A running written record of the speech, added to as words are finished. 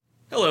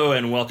Hello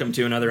and welcome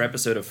to another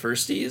episode of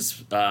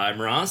Firsties.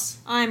 I'm Ross.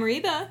 I'm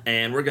Reba.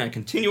 And we're going to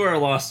continue our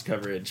Lost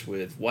coverage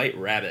with White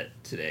Rabbit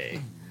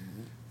today.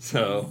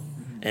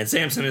 And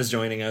Samson is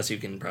joining us. You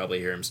can probably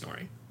hear him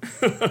snoring.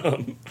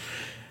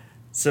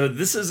 So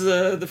this is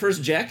the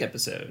first Jack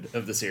episode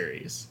of the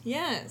series.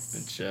 Yes.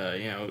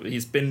 Which,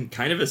 he's been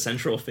kind of a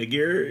central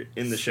figure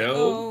in the show.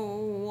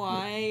 Oh,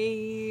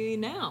 why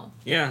now?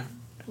 Yeah.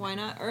 Why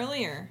not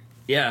earlier?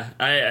 Yeah,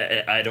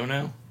 I don't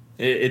know.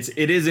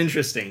 It is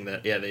interesting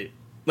that,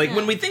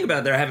 when we think about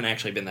it, there haven't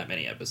actually been that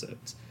many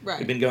episodes. Right.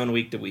 They've been going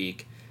week to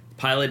week.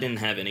 Pilot didn't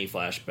have any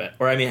flashback,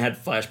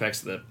 had flashbacks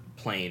to the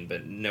plane,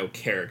 but no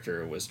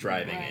character was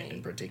driving it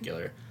in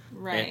particular.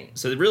 Right. And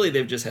so really,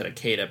 they've just had a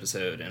Kate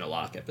episode and a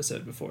Locke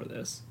episode before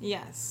this.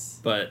 Yes.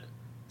 But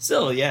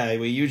still,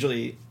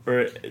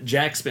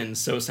 Jack's been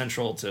so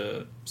central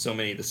to so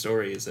many of the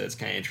stories that it's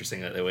kind of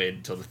interesting that they waited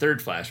until the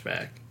third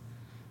flashback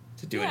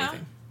to do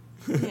anything.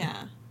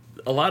 Yeah.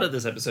 A lot of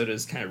this episode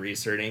is kind of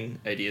reasserting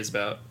ideas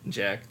about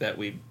Jack that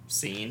we've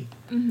seen.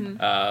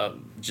 Mm-hmm.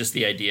 Just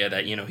the idea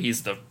that,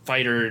 he's the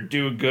fighter,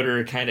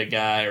 do-gooder kind of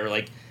guy, or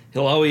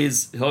he'll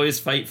always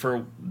fight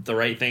for the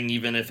right thing,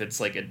 even if it's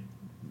like a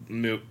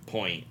moot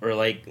point, or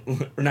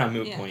not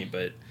moot point,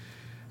 but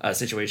a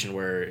situation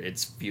where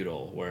it's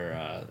futile, where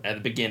at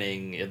the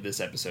beginning of this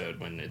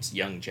episode, when it's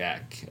young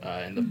Jack,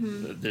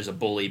 and there's a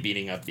bully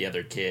beating up the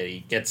other kid, he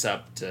gets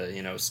up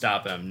to,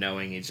 stop him,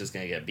 knowing he's just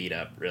going to get beat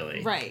up,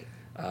 really. Right.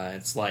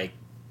 It's like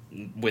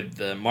with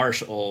the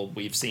marshal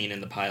we've seen in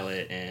the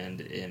pilot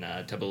and in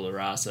Tabula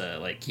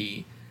Rasa,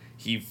 he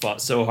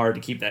fought so hard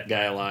to keep that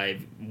guy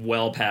alive,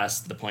 well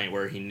past the point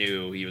where he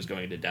knew he was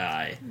going to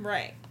die.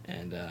 Right.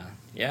 And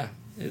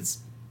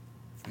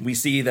we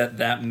see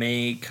that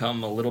may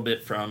come a little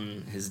bit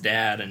from his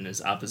dad and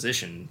his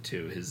opposition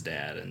to his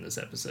dad in this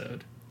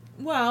episode.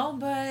 Well,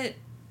 but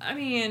I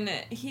mean,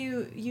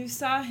 you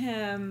saw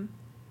him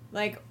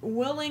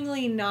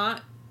willingly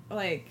not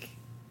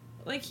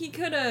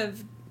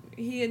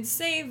he had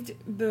saved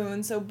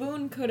Boone, so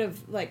Boone could have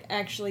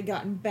actually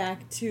gotten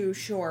back to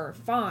shore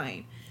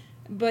fine,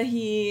 but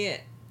he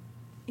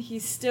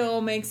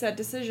still makes that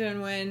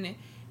decision when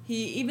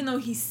even though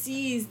he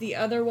sees the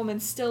other woman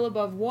still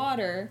above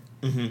water,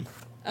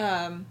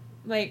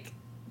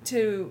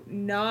 to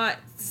not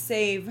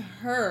save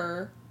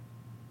her.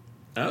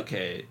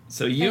 Okay,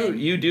 so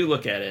you do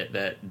look at it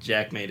that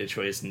Jack made a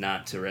choice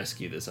not to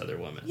rescue this other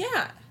woman.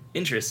 Yeah.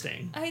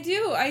 Interesting. I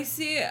do. I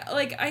see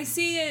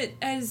it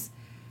as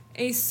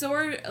a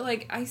sort,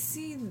 I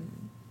see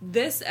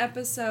this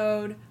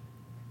episode,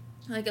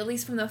 at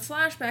least from the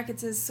flashback,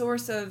 it's his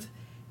source of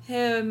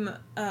him,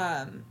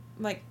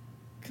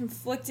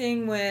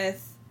 conflicting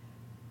with,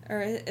 or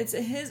it's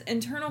his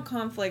internal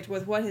conflict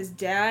with what his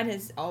dad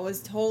has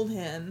always told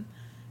him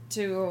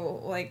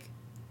to,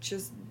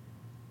 just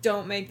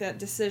don't make that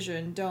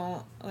decision,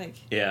 don't,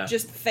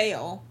 just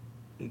fail.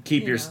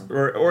 Keep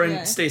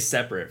stay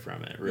separate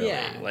from it, really.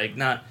 Yeah.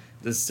 Not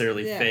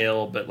necessarily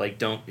fail, but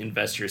don't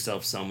invest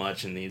yourself so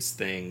much in these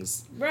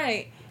things.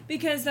 Right.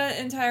 Because that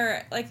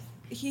entire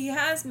he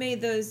has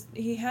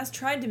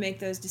tried to make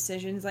those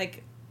decisions,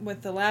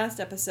 with the last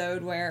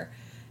episode where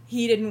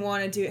he didn't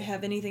want to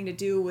have anything to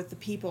do with the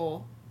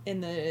people in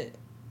the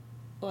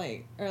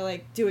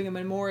doing a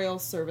memorial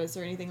service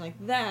or anything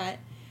like that.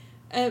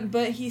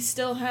 But he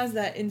still has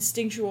that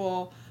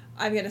instinctual,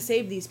 I've got to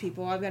save these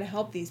people, I've got to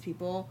help these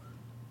people.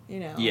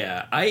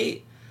 Yeah,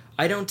 I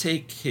don't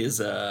take his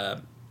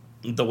the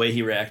way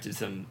he reacted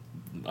to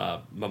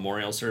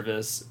memorial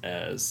service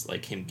as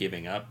him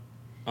giving up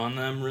on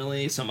them,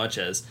 really, so much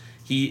as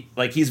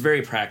he's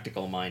very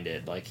practical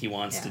minded. He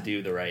wants to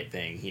do the right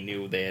thing. He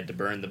knew they had to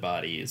burn the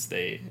bodies.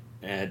 They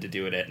had to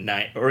do it at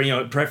night, or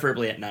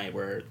preferably at night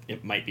where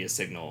it might be a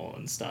signal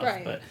and stuff.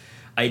 Right. But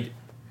I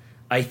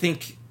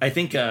think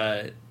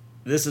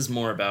this is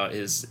more about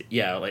his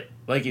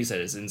like you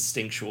said, his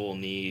instinctual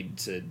need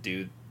to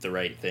do the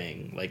right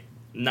thing,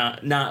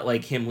 not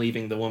him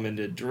leaving the woman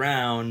to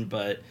drown,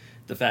 but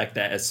the fact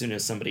that as soon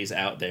as somebody's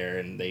out there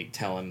and they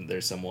tell him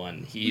there's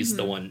someone, he's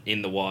the one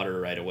in the water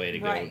right away to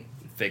go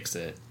fix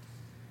it.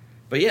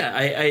 But yeah,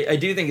 I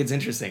do think it's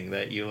interesting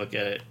that you look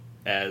at it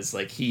as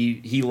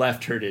he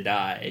left her to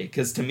die,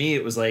 because to me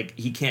it was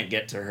he can't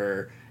get to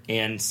her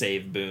and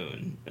save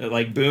Boone.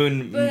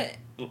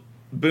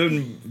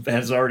 Boone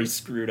has already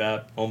screwed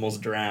up, almost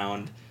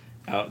drowned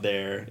out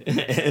there,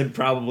 and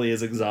probably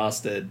is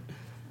exhausted.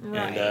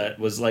 Right.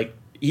 And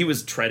he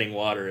was treading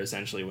water,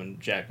 essentially, when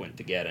Jack went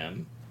to get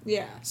him.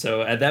 Yeah.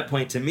 So at that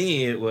point, to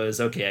me, it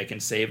was, okay, I can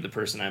save the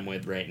person I'm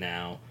with right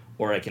now,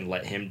 or I can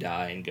let him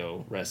die and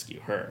go rescue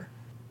her.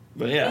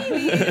 But yeah.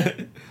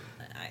 Maybe.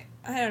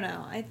 I don't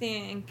know. I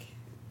think...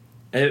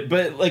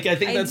 But, I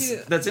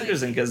think that's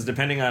interesting, because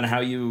depending on how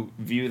you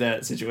view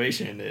that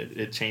situation,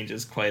 it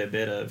changes quite a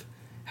bit of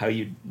how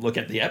you look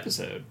at the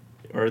episode,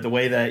 or the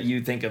way that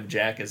you think of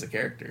Jack as a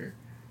character.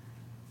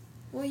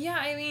 Well, yeah,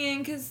 I mean,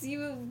 because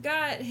you've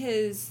got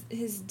his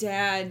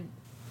dad.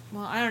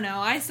 Well, I don't know.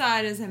 I saw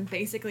it as him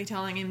basically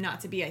telling him not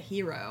to be a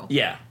hero.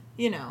 Yeah.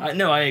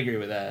 No, I agree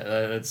with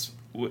that.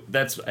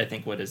 that's I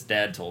think what his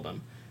dad told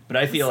him. But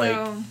I feel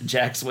like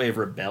Jack's way of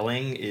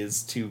rebelling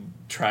is to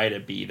try to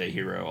be the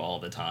hero all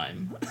the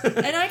time.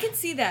 And I can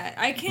see that.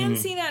 I can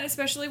see that,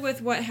 especially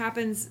with what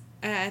happens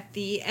at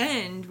the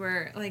end,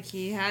 where like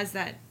he has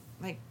that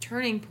like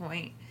turning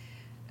point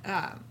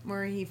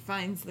where he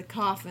finds the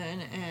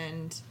coffin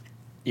and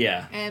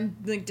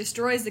like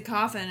destroys the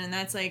coffin, and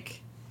that's like,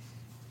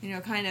 you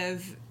know, kind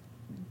of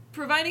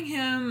providing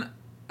him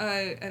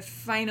a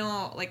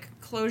final like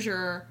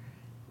closure,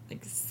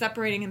 like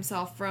separating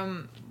himself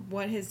from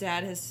what his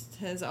dad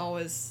has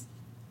always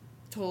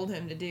told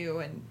him to do,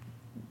 and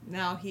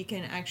now he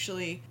can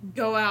actually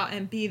go out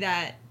and be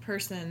that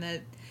person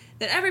that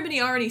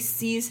everybody already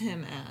sees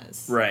him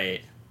as.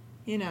 Right.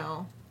 You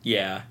know.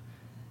 Yeah.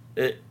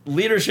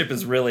 Leadership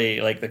is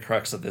really like the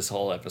crux of this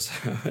whole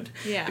episode.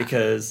 Yeah.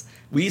 Because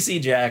we see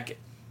Jack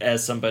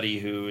as somebody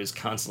who is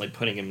constantly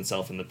putting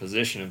himself in the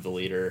position of the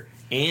leader,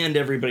 and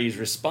everybody's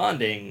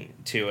responding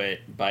to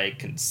it by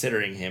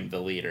considering him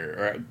the leader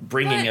or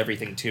bringing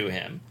everything to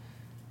him.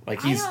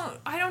 Like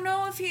I don't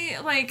know if he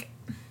like.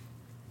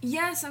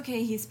 Yes,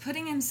 okay, he's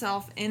putting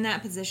himself in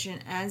that position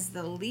as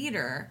the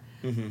leader,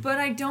 but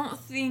I don't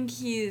think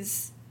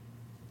he's.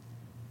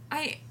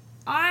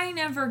 I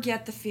never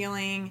get the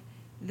feeling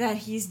that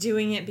he's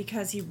doing it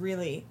because he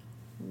really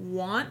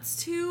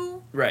wants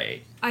to.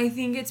 Right. I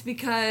think it's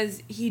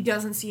because he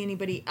doesn't see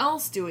anybody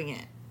else doing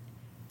it.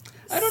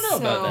 I don't know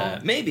about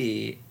that.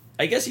 Maybe.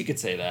 I guess you could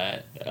say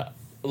that.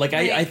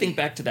 I think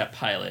back to that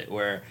pilot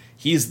where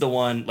he's the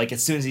one, like,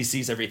 as soon as he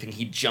sees everything,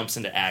 he jumps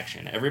into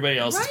action. Everybody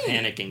else is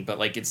panicking, but,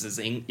 like, it's his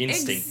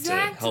instinct to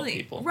help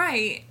people.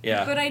 Right.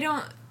 Yeah. But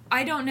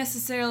I don't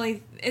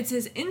necessarily, it's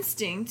his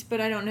instinct, but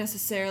I don't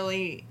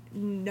necessarily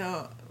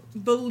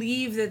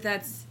believe that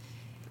that's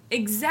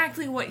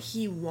exactly what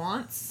he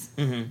wants.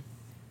 Mm-hmm.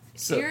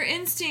 So your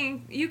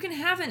instinct, you can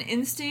have an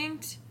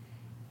instinct,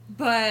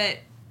 but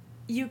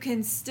you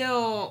can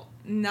still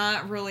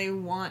not really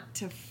want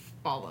to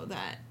follow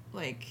that.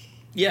 Like,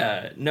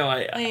 yeah, no,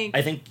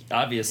 I think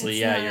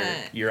obviously,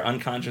 your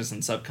unconscious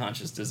and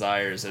subconscious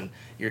desires and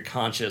your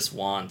conscious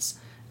wants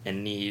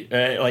and need,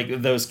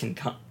 like, those can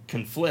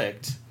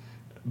conflict.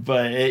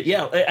 But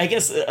I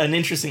guess an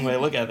interesting way to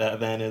look at that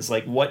then is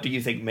like, what do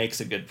you think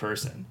makes a good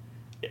person?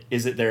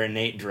 Is it their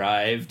innate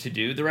drive to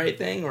do the right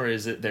thing, or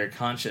is it their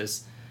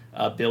conscious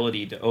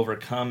ability to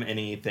overcome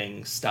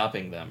anything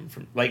stopping them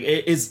from, like,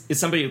 is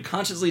somebody who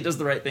consciously does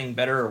the right thing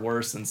better or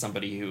worse than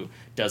somebody who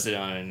does it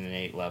on an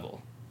innate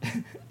level?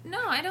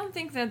 No, I don't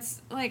think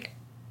that's, like,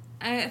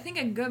 I think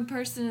a good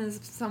person is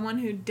someone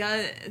who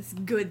does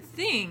good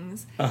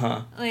things.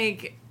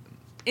 Like,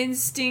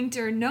 instinct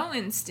or no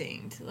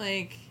instinct,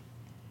 like,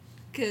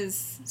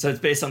 because... So it's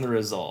based on the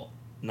result,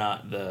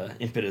 not the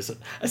impetus.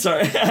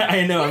 Sorry,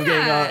 I know, I'm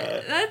getting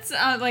on... that's,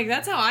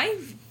 that's how I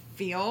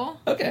feel.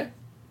 Okay.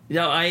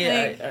 No,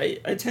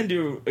 I tend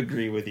to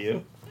agree with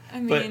you. I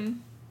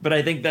mean... But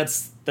I think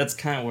that's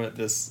kind of what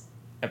this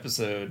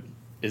episode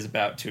is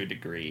about to a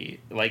degree.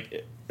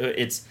 Like,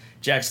 it's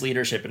Jack's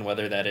leadership, and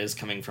whether that is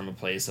coming from a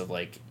place of,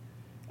 like,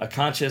 a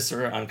conscious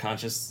or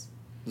unconscious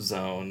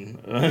zone.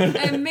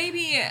 And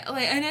maybe,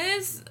 like, and it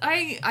is,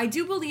 I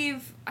do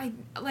believe, I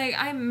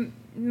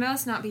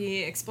must not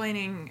be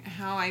explaining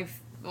how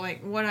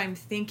what I'm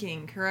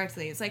thinking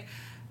correctly. It's like,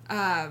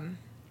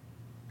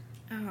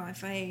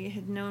 if I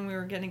had known we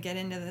were going to get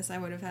into this, I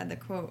would have had the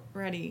quote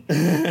ready.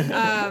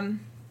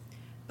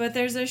 But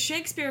there's a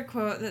Shakespeare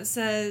quote that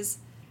says,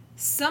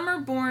 "Some are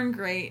born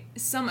great,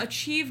 some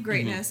achieve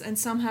greatness, and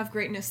some have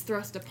greatness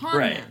thrust upon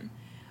them."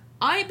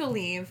 I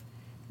believe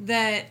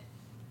that,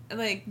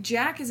 like,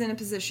 Jack is in a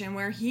position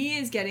where he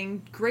is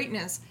getting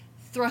greatness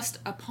thrust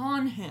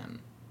upon him.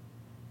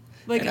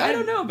 Like, and I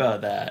don't know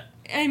about that.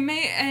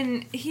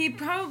 And he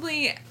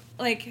probably,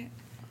 like,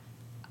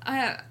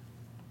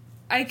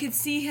 I could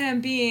see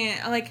him being,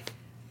 like,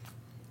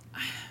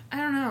 I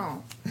don't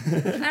know.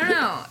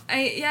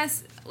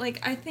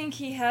 I think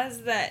he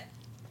has that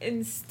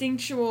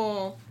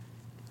instinctual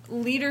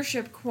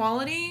leadership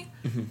quality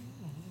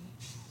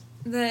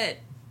that,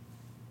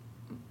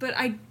 but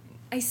I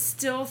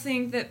still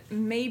think that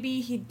maybe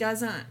he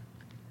doesn't,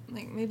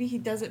 like, maybe he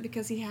does it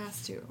because he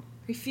has to.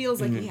 He feels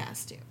like he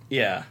has to.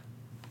 Yeah.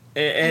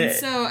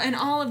 And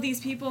all of these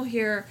people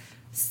here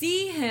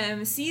see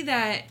him, see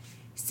that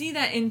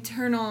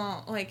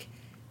internal, like,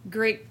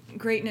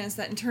 greatness,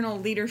 that internal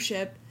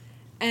leadership,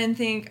 and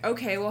think,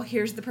 okay, well,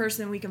 here's the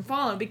person we can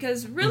follow,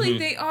 because really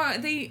they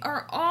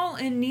are all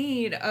in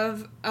need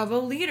of a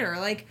leader,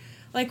 like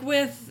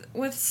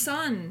with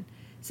Sun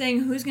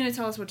saying, who's going to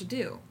tell us what to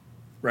do?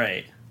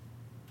 Right.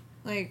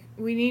 Like,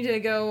 we need to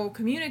go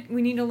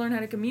we need to learn how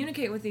to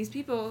communicate with these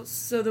people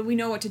so that we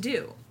know what to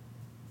do.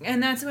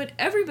 And that's what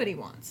everybody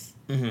wants.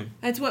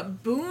 That's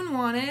what Boone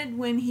wanted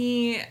when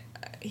he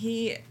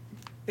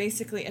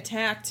basically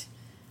attacked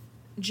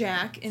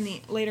Jack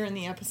later in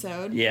the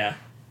episode. Yeah.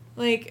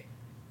 Like,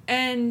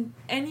 and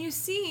you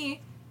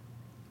see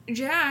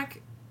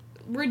Jack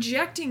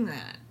rejecting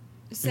that,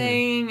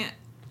 saying,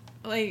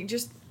 like,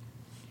 just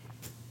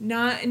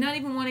not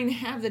even wanting to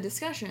have the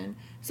discussion,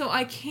 So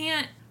I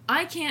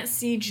can't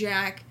see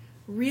Jack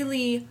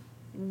really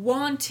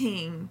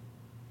wanting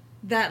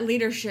that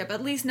leadership,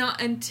 at least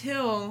not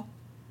until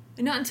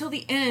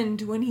the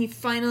end, when he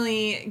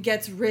finally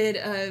gets rid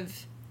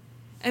of,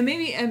 and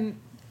maybe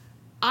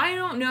I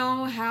don't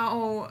know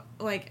how,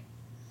 like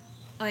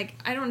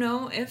I don't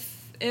know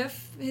if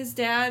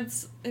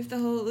the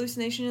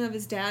hallucination of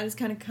his dad has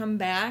kind of come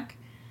back,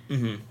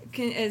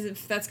 as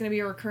if that's going to be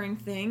a recurring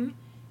thing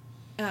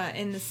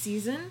in the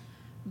season,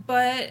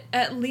 but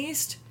at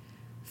least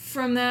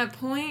from that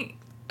point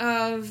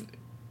of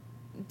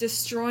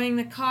destroying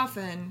the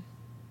coffin,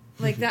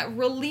 like, that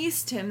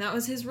released him. That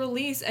was his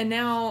release, and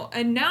now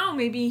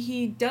maybe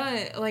he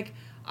does. Like,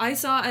 I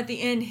saw at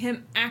the end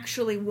him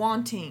actually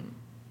wanting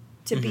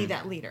to be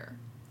that leader.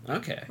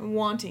 Okay.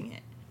 Wanting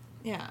it.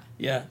 Yeah.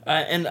 Yeah,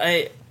 and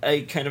I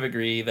kind of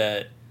agree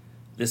that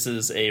this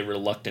is a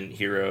reluctant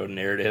hero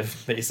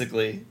narrative,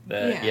 basically.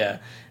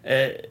 That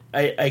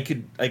I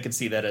could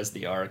see that as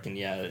the arc, and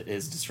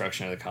his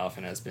destruction of the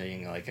coffin as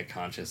being like a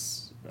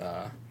conscious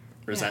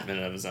resentment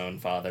of his own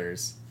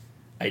father's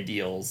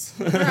ideals.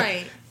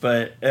 Right.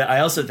 But I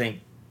also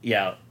think,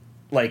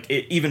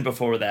 even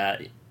before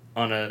that,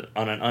 on an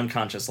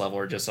unconscious level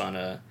or just on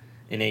a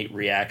innate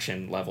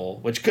reaction level,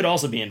 which could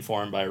also be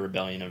informed by a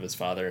rebellion of his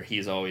father,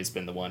 he's always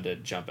been the one to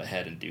jump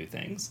ahead and do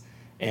things.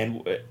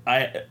 And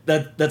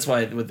that's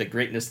why with the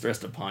greatness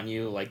thrust upon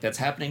you, like, that's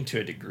happening to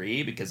a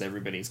degree because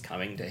everybody's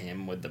coming to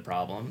him with the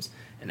problems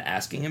and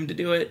asking him to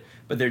do it,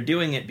 but they're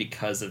doing it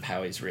because of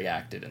how he's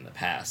reacted in the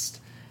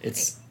past.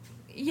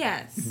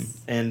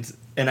 Yes. And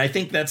I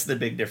think that's the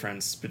big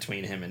difference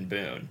between him and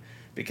Boone,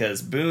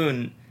 because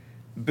Boone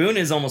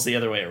is almost the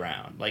other way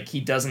around. Like, he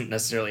doesn't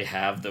necessarily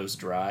have those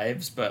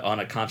drives, but on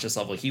a conscious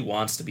level, he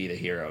wants to be the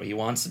hero. He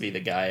wants to be the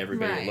guy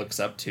everybody looks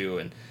up to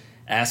and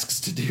asks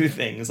to do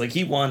things. Like,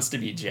 he wants to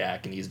be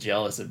Jack, and he's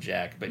jealous of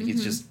Jack, but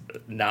he's just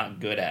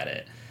not good at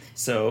it.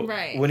 So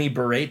when he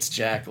berates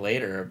Jack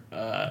later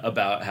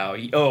about how,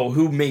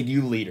 who made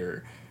you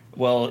leader?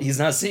 Well, he's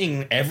not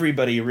seeing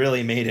everybody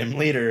really made him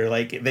leader.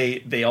 Like,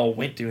 they all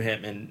went to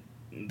him and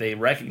they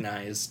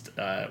recognized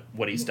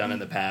what he's done in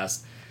the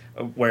past.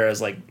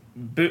 Whereas, like,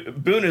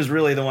 Boone is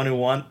really the one who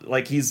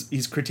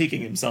he's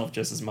critiquing himself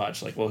just as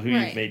much. Like, well, who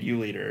made you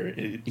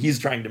leader? He's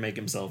trying to make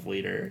himself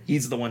leader.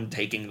 He's the one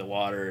taking the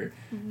water.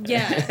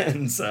 Yeah.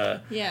 And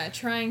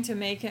trying to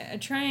make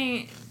it,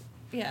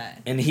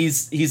 And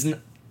he's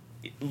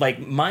like,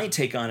 my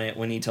take on it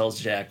when he tells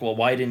Jack, well,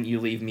 why didn't you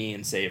leave me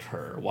and save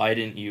her? Why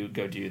didn't you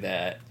go do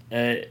that?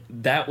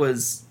 That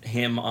was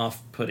him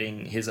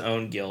off-putting his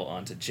own guilt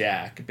onto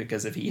Jack,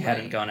 because if he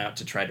hadn't gone out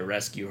to try to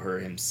rescue her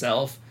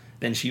himself,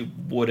 then she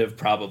would have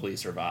probably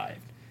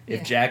survived.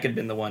 If Jack had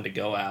been the one to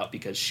go out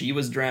because she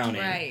was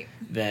drowning,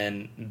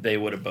 then they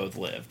would have both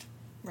lived.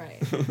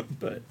 Right.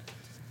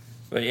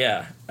 But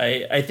yeah,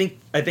 I think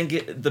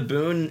the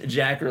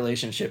Boone-Jack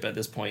relationship at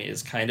this point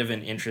is kind of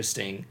an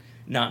interesting,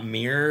 not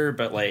mirror,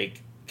 but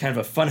like kind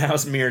of a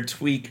funhouse mirror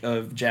tweak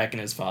of Jack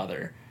and his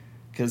father.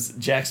 Because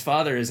Jack's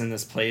father is in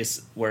this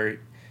place where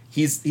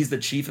he's the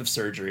chief of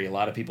surgery. A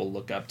lot of people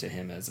look up to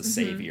him as a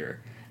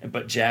savior.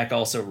 But Jack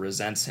also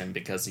resents him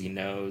because he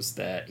knows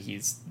that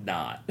he's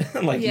not.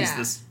 He's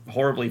this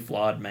horribly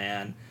flawed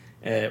man.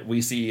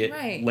 We see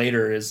it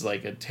later as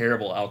like a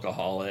terrible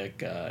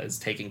alcoholic, is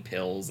taking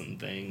pills and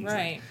things.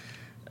 Right.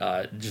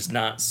 Just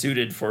not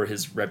suited for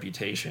his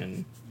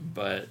reputation.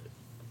 But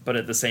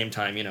at the same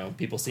time,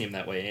 people see him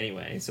that way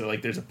anyway. So,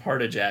 like, there's a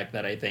part of Jack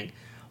that I think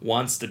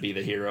wants to be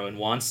the hero and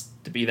wants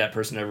to be that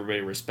person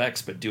everybody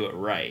respects, but do it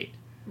right.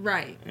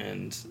 Right.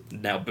 And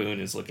now Boone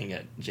is looking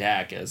at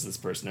Jack as this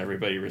person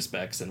everybody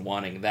respects and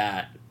wanting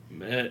that,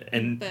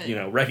 and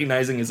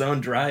recognizing his own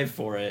drive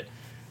for it,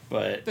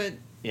 but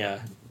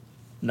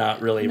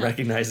not really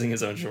recognizing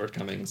his own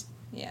shortcomings.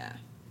 Yeah.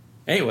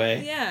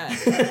 Anyway.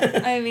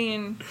 Yeah. I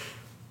mean,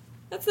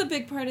 that's the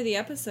big part of the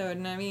episode,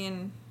 and I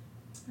mean,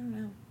 I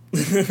don't know.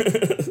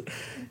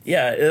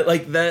 Yeah,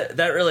 like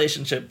that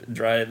relationship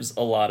drives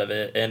a lot of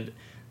it, and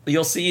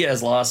you'll see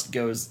as Lost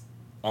goes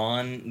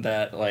on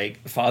that,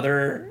 like,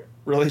 father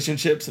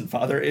relationships and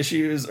father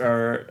issues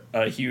are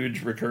a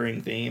huge recurring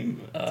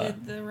theme.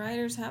 Did the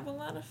writers have a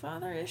lot of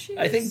father issues?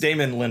 I think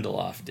Damon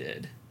Lindelof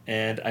did,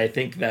 and I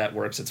think that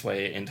works its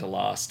way into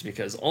Lost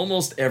because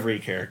almost every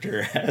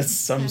character has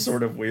some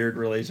sort of weird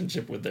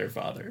relationship with their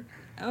father.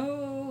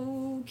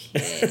 Okay.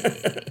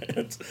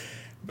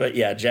 But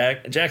yeah,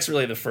 Jack's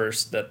really the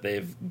first that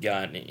they've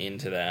gotten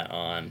into that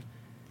on,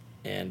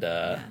 and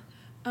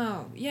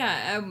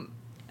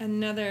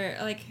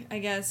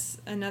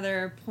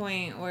another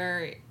point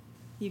where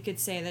you could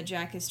say that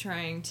Jack is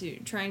trying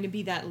to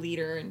be that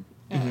leader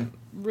and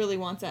really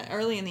wants that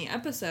early in the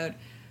episode,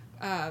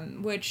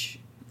 which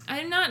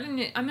I'm not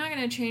going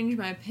to change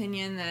my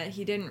opinion that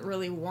he didn't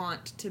really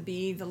want to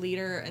be the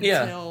leader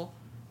until.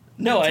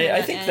 No,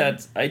 I think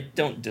that I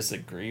don't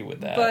disagree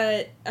with that.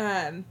 But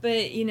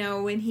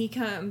when he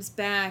comes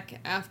back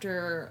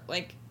after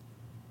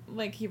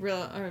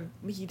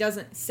he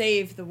doesn't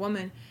save the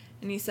woman,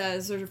 and he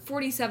says there's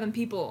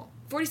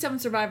 47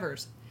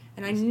 survivors,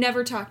 and I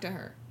never talked to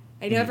her,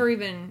 I never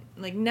even,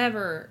 like,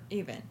 never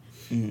even.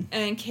 Mm-hmm.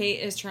 And Kate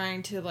is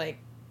trying to, like...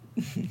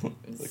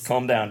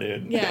 Calm down,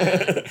 dude.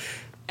 Yeah.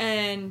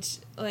 And,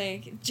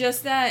 like,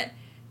 just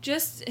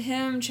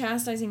him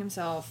chastising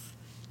himself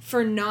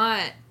for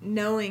not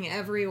knowing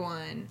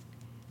everyone.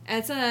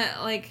 That's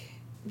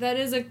that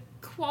is a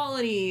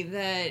quality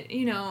that,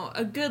 you know,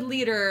 a good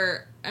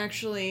leader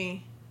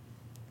actually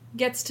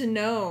gets to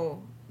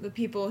know the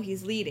people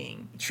he's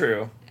leading.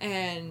 True.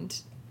 And,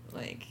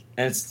 like...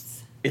 And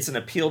it's an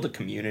appeal to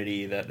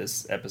community that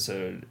this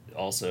episode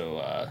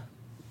also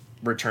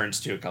returns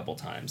to a couple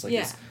times. Like,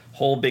 this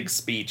whole big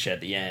speech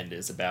at the end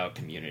is about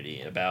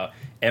community, about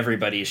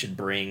everybody should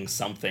bring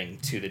something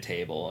to the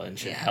table and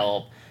should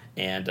help.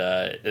 And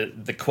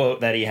the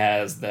quote that he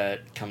has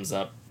that comes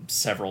up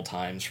several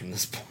times from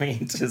this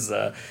point is,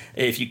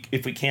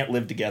 if we can't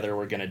live together,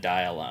 we're going to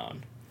die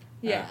alone.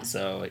 Yeah.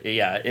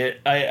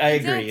 I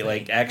agree.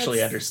 Like,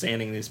 actually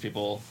understanding these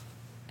people.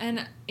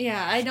 And,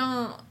 I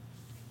don't...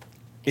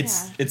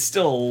 It's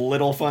still a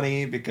little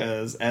funny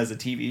because as a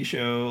TV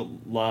show,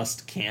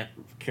 Lost can't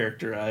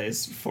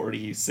characterize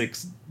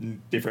 46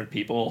 different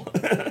people.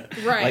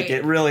 Right. Like,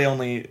 it really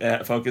only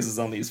focuses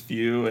on these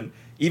few. And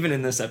even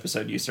in this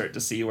episode, you start to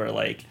see where,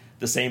 like,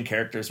 the same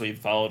characters we've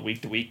followed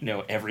week to week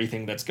know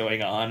everything that's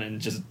going on and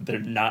just they're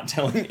not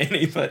telling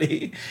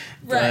anybody.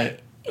 Right.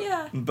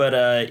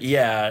 But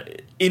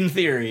in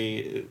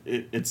theory,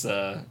 it's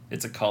a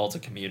call to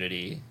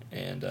community.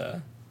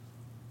 And,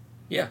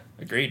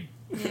 agreed.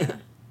 Yeah.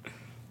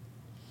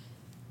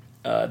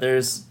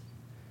 There's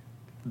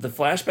the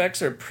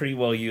flashbacks are pretty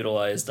well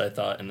utilized, I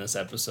thought, in this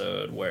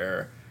episode,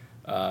 where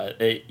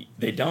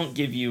they don't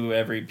give you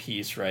every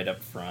piece right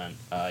up front.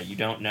 You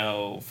don't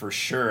know for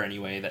sure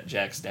anyway that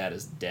Jack's dad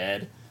is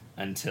dead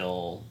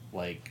until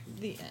like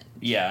the end.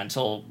 Yeah,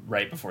 until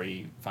right before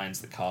he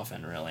finds the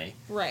coffin, really.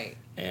 Right.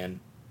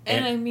 And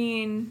I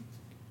mean,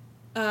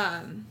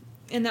 and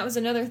that was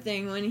another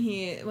thing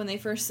when they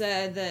first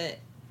said that.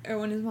 Or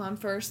when his mom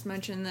first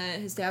mentioned that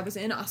his dad was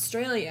in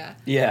Australia.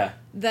 Yeah.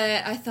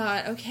 That I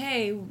thought,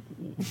 okay...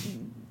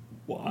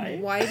 Why?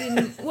 Why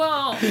didn't...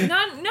 Well,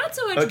 not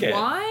so much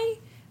why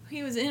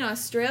he was in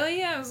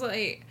Australia. I was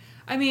like...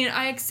 I mean,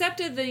 I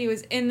accepted that he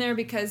was in there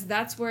because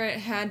that's where it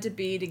had to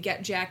be to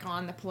get Jack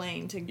on the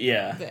plane to...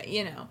 Yeah.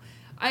 You know.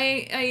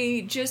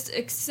 I just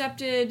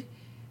accepted...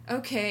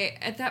 Okay,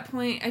 at that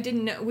point,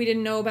 we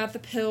didn't know about the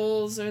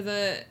pills or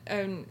the...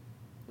 didn't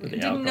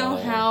alcohol. Know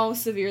how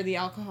severe the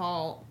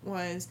alcohol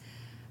was.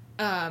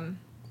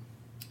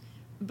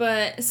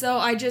 But, so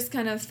I just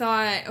kind of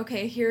thought,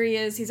 okay, here he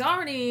is. He's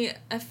already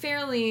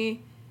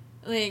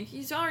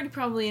he's already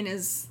probably in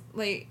his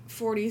late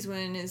 40s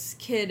when his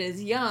kid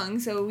is young,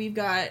 so we've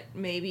got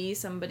maybe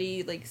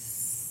somebody, like,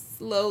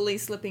 slowly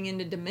slipping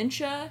into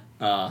dementia,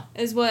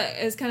 is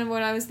kind of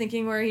what I was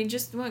thinking, where he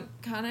just went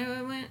a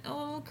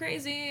little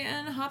crazy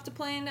and hopped a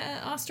plane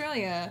to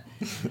Australia.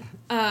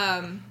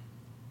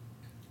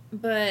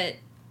 But,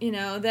 you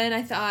know, then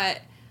I thought,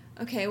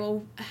 okay,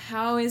 well,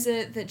 how is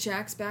it that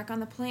Jack's back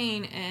on the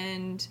plane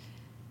and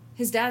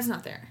his dad's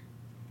not there?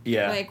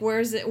 Yeah. Like,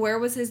 where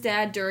was his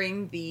dad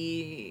during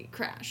the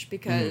crash?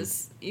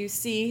 Because you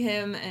see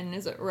him, and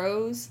is it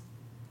Rose?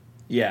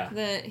 Yeah.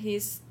 That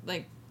he's,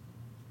 like,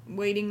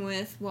 waiting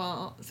with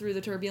through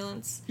the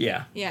turbulence?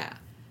 Yeah. Yeah.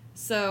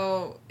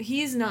 So,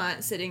 he's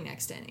not sitting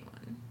next to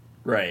anyone.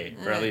 Right.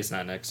 Or at least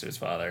not next to his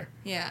father.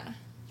 Yeah.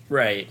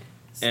 Right.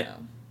 So...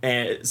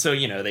 And so,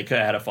 you know, they could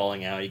have had a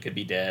falling out. He could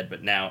be dead.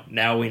 But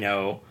now we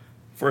know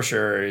for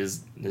sure his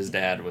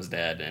dad was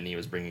dead, and he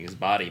was bringing his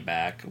body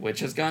back,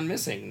 which has gone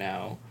missing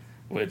now.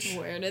 Where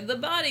did the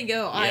body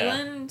go? Yeah.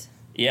 Island?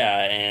 Yeah,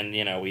 and,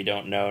 you know, we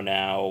don't know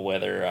now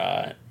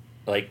whether,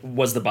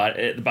 was the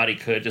body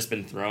could have just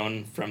been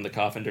thrown from the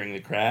coffin during the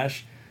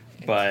crash,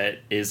 but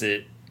was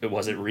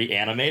it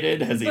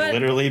reanimated? Has he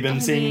literally been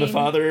seeing his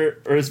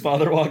father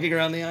walking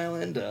around the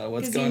island?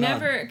 What's going on?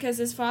 Because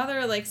his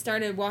father, like,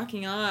 started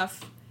walking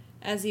off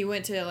as he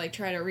went to, like,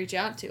 try to reach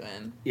out to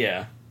him.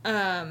 Yeah.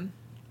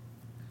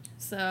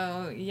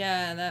 So,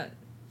 yeah,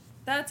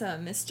 that's a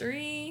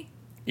mystery.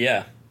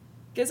 Yeah.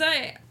 Because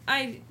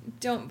I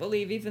don't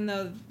believe, even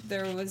though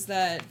there was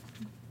that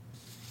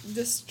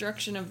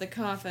destruction of the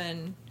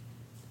coffin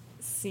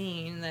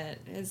scene, that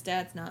his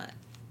dad's not...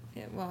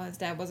 his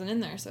dad wasn't in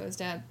there, so he's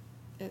got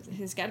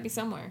to be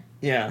somewhere.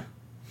 Yeah.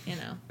 You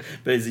know.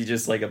 But is he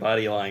just like a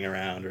body lying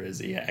around, or is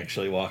he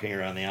actually walking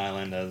around the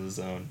island as his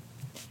own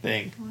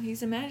thing? Well,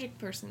 he's a magic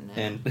person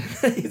now. And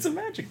he's a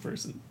magic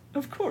person,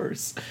 of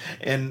course.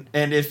 And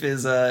if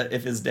his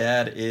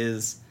dad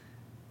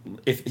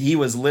if he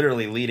was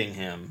literally leading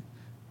him,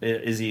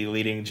 is he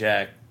leading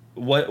Jack?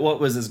 What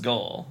was his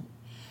goal?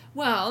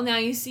 Well, now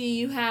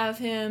you have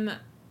him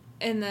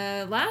in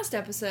the last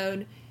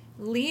episode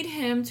lead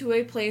him to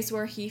a place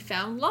where he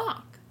found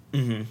Locke.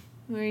 Mm-hmm.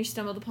 Where he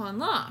stumbled upon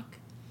Locke.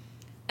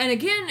 And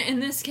again, in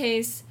this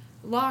case,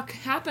 Locke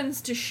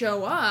happens to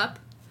show up.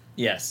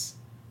 Yes.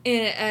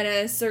 At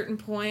a certain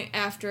point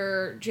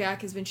after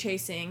Jack has been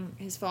chasing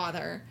his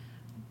father.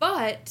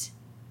 But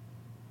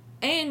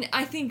And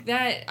I think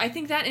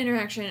that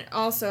interaction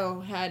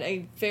also had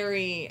a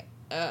very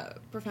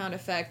profound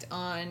effect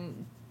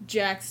on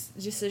Jack's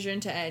decision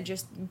to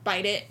just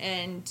bite it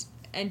and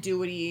do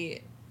what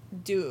he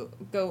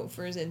go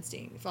for his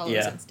instinct, follow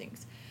his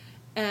instincts.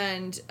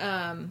 And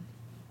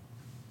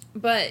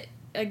but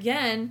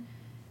again,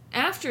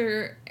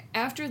 after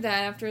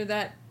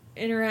that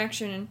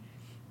interaction,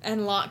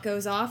 and Locke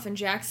goes off, and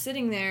Jack's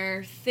sitting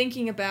there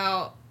thinking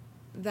about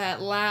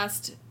that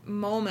last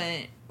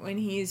moment when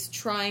he's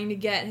trying to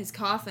get his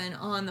coffin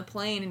on the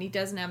plane and he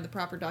doesn't have the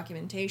proper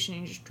documentation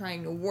and he's just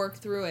trying to work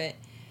through it.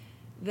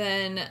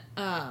 Then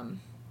that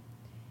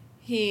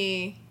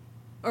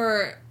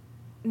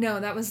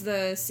was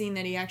the scene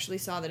that he actually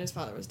saw that his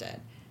father was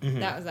dead. Mm-hmm.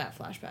 That was that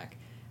flashback.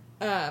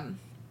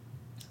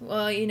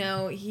 Well,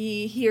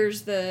 he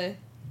hears the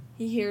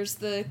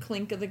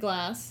clink of the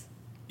glass.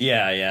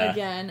 Yeah.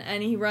 Again,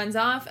 and he runs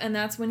off, and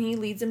that's when he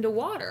leads him to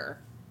water.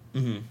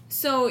 Mm-hmm.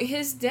 So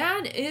his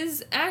dad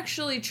is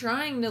actually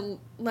trying to,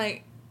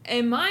 like,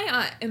 in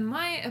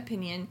my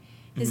opinion,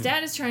 his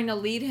dad is trying to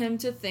lead him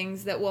to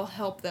things that will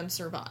help them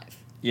survive.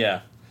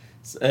 Yeah.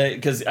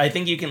 Because I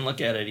think you can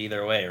look at it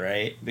either way,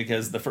 right?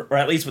 Because or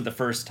at least with the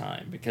first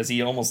time, because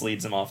he almost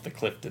leads him off the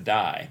cliff to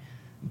die.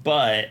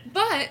 But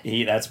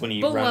that's when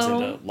he runs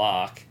into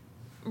Locke.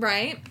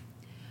 Right.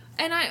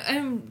 And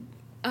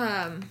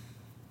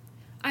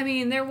I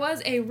mean, there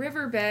was a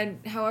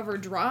riverbed, however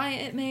dry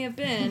it may have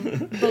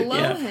been,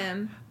 below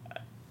him.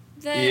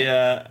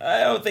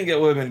 I don't think it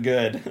would have been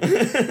good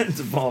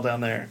to fall down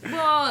there.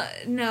 Well,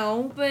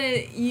 no,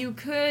 but you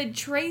could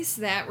trace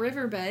that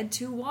riverbed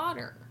to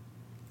water.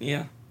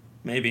 Yeah,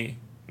 maybe.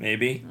 I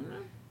don't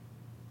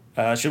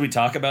know. Should we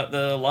talk about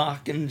the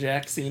Locke and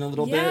Jack scene a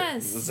little bit?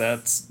 Yes.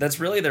 That's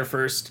really their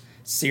first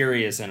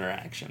serious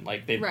interaction.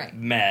 Like, they've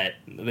met,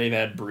 they've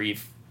had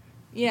brief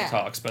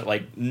talks, but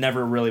like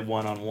never really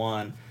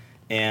one-on-one.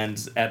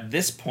 And at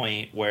this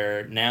point,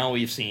 where now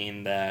we've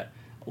seen that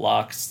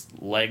Locke's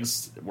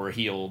legs were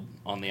healed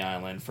on the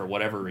island for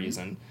whatever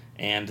reason,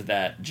 and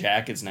that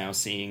Jack is now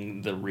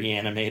seeing the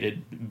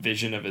reanimated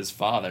vision of his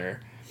father,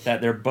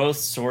 that they're both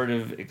sort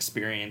of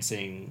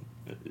experiencing,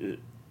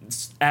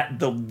 at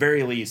the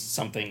very least,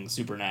 something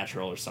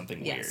supernatural or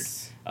something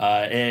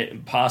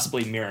weird.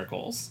 Possibly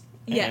miracles.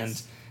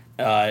 Yes.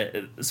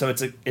 And so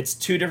it's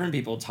two different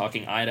people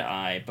talking eye to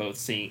eye,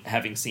 both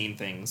having seen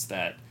things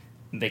that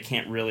they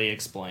can't really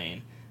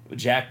explain.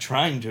 Jack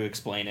trying to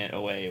explain it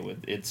away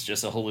with it's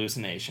just a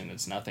hallucination,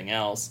 it's nothing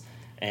else.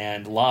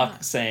 And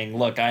Locke saying,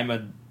 "Look, I'm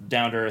a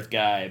down-to-earth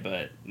guy,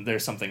 but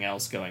there's something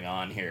else going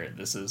on here.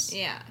 This is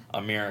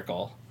a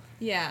miracle."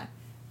 Yeah.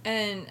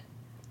 And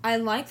I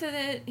like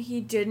that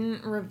he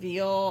didn't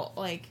reveal,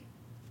 like,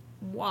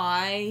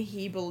 why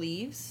he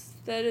believes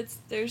that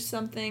there's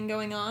something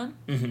going on,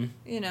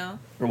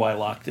 Or why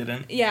Locke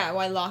didn't. Yeah,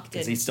 why Locke didn't.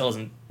 Because he still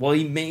doesn't. Well,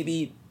 he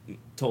maybe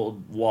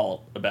told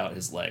Walt about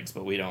his legs,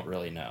 but we don't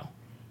really know.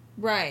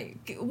 Right.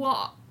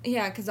 Well,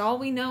 yeah, because all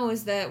we know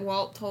is that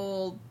Walt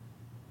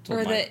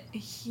that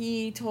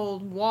he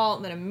told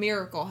Walt that a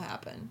miracle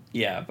happened.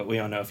 Yeah, but we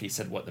don't know if he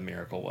said what the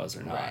miracle was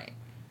or not. Right.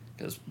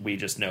 Because we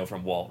just know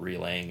from Walt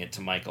relaying it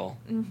to Michael.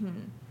 Mm-hmm.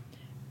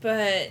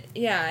 But,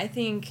 yeah, I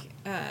think...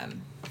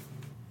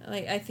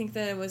 I think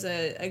that it was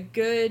a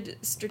good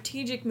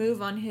strategic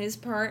move on his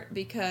part,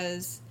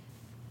 because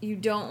you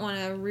don't want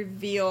to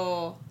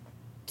reveal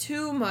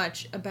too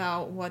much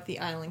about what the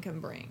island can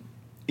bring.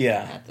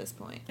 Yeah. At this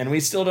point. And we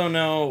still don't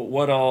know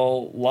what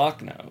all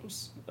Locke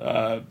knows,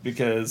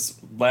 because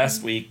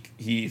last week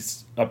he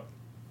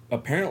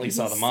apparently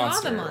saw the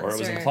monster, or it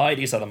was implied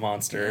he saw the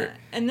monster.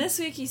 Yeah. And this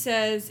week he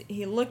says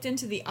he looked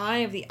into the eye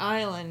of the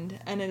island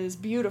and it is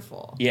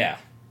beautiful. Yeah.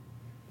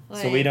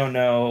 So we don't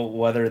know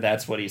whether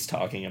that's what he's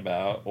talking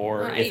about,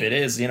 or if it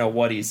is,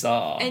 what he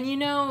saw. And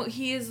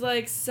he is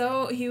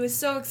he was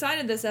so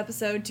excited this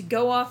episode to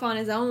go off on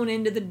his own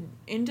into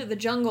the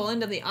jungle,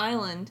 into the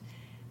island,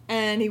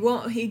 and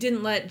he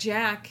didn't let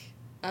Jack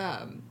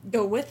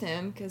go with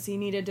him because he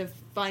needed to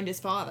find his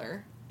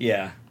father.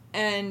 Yeah.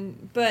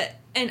 And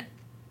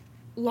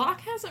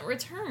Locke hasn't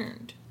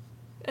returned.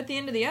 At the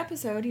end of the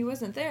episode, he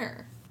wasn't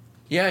there.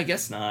 Yeah, I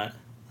guess not.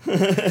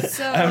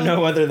 So, I don't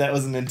know whether that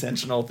was an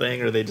intentional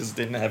thing or they just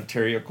didn't have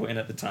Terry O'Quinn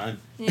at the time.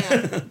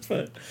 Yeah.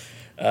 But,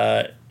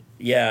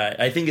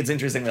 I think it's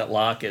interesting that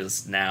Locke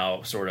is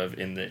now sort of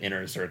in the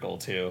inner circle,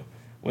 too.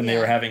 When they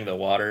were having the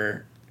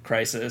water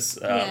crisis,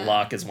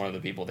 Locke is one of the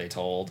people they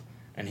told.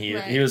 And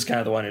he was kind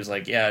of the one who's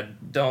like, yeah,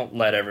 don't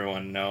let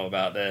everyone know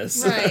about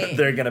this. Right.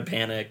 They're going to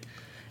panic.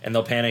 And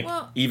they'll panic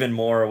even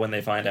more when they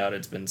find out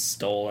it's been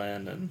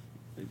stolen. And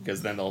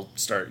because then they'll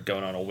start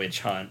going on a witch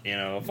hunt,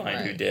 find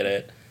who did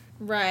it.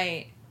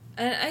 Right.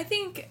 And I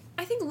think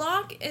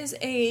Locke is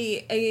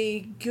a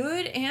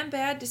good and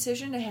bad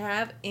decision to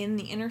have in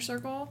the inner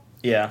circle.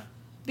 Yeah.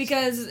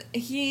 Because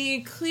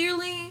he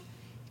clearly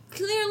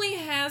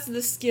has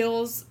the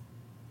skills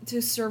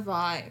to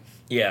survive.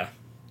 Yeah.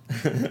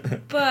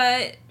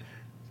 But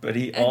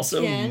he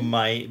also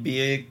might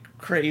be a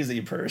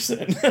crazy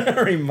person,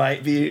 or he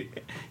might be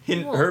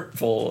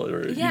hurtful,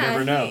 or you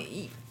never know.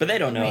 But they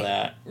don't know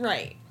that.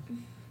 Right.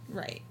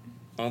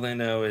 All they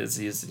know is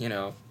he's, kind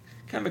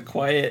of a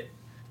quiet,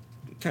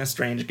 kind of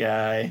strange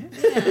guy.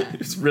 Yeah.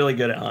 Who's really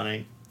good at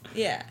hunting.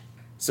 Yeah.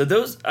 So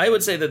I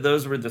would say that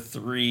those were the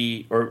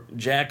three, or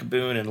Jack,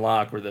 Boone, and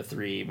Locke were the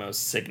three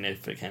most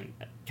significant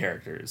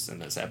characters in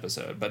this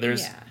episode. But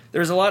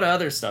there's a lot of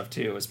other stuff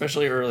too,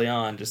 especially early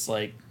on, just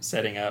like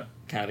setting up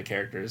kind of the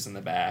characters in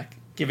the back,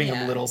 giving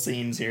them little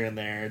scenes here and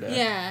there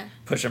to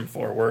push them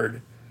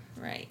forward.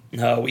 Right.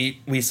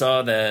 We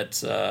saw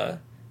that,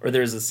 or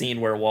there's a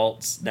scene where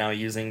Walt's now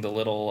using the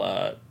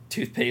little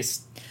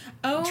toothpaste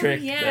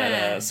trick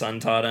that Sun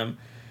taught him,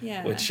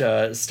 which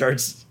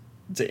starts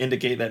to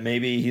indicate that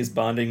maybe he's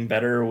bonding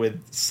better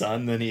with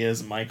Sun than he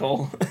is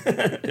Michael,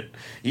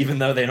 even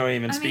though they don't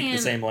even speak the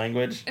same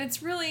language.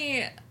 It's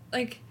really,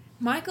 like,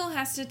 Michael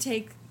has to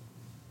take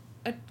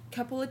a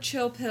couple of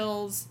chill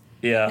pills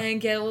and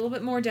get a little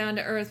bit more down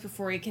to earth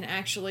before he can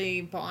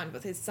actually bond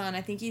with his son.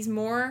 I think he's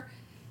more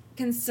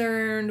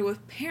concerned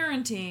with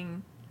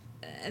parenting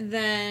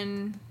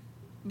than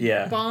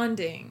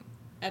bonding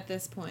at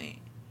this point.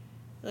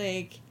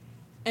 Like,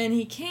 and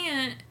he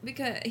can't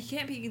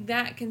be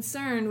that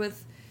concerned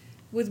with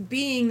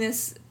being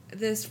this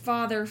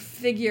father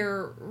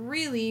figure,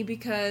 really,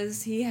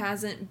 because he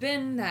hasn't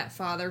been that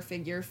father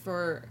figure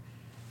for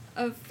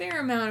a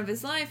fair amount of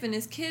his life, and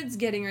his kid's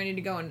getting ready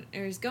to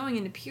or he's going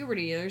into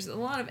puberty. There's a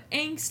lot of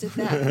angst at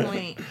that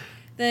point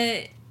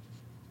that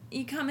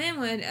you come in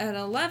with at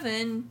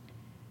 11.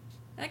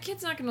 That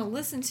kid's not going to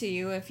listen to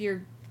you if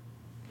you're,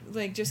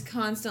 like, just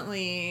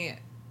constantly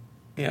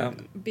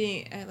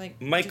being, like,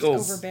 just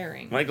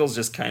overbearing. Michael's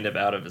just kind of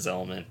out of his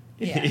element.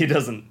 Yeah.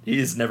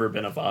 He's never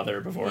been a father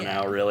before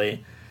now,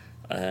 really,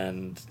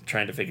 and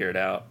trying to figure it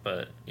out.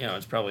 But,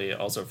 it's probably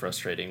also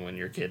frustrating when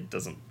your kid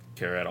doesn't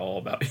care at all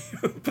about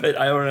you. But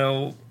I don't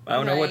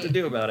know what to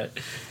do about it.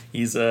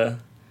 He'll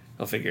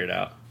figure it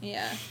out.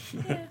 Yeah.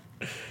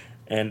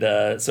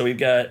 And so we've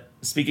got,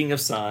 speaking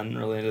of Sun,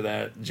 related to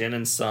that, Jin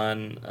and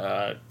Sun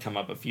come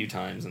up a few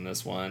times in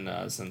this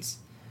one, since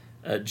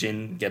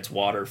Jin gets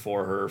water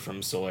for her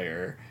from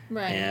Sawyer.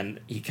 Right. And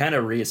he kind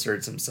of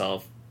reasserts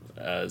himself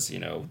as,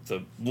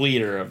 the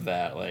leader of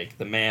that, like,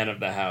 the man of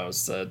the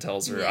house,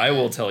 tells her, I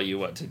will tell you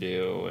what to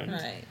do. And,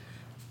 right.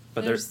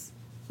 But there's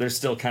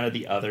still kind of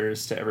the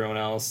others to everyone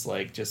else,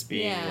 like, just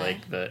being,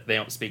 like, they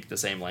don't speak the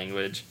same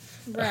language.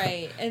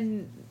 Right.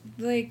 And,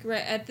 like,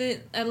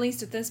 at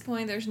least at this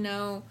point, there's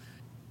no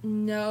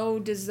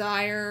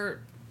desire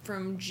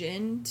from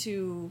Jin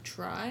to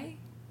try,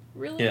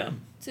 really,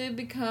 to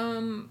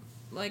become,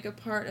 like, a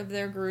part of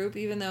their group,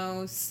 even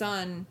though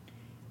Sun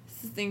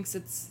thinks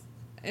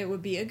it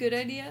would be a good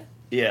idea.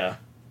 Yeah.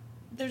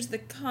 There's the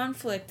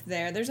conflict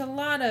there. There's a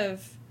lot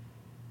of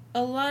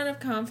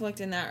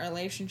conflict in that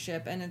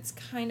relationship, and it's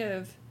kind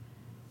of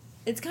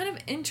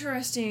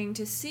interesting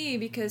to see,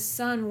 because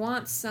Sun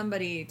wants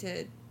somebody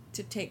to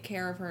take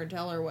care of her,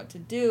 tell her what to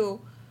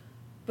do,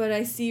 but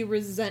I see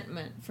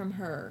resentment from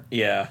her.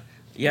 Yeah.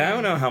 I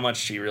don't know how much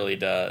she really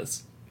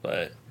does,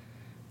 but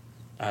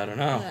I don't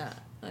know. Yeah,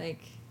 like,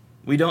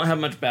 we don't have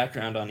much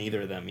background on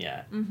either of them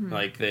yet. Mm-hmm.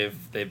 Like,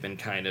 they've been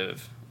kind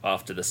of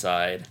off to the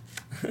side.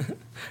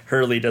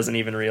 Hurley doesn't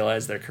even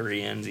realize they're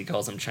Koreans. He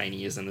calls them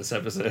Chinese in this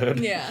episode.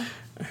 Yeah.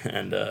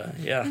 And,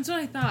 That's what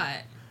I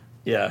thought.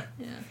 Yeah.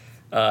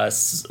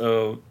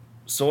 So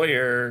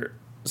Sawyer,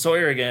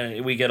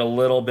 again, we get a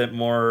little bit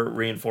more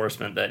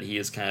reinforcement that he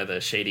is kind of the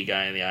shady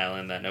guy in the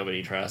island that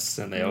nobody trusts,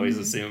 and they always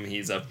assume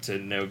he's up to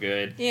no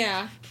good.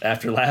 Yeah.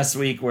 After last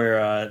week,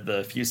 where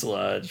the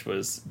fuselage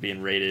was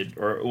being raided,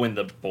 or when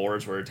the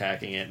boars were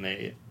attacking it,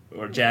 and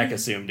Jack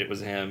assumed it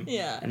was him.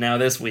 Yeah. And now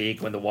this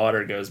week, when the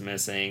water goes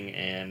missing,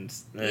 and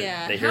they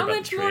hear how about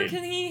much the more trade.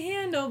 can he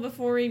handle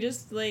before he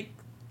just, like,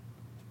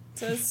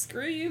 says,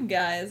 screw you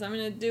guys, I'm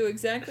gonna do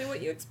exactly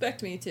what you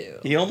expect me to?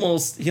 He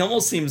almost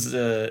seems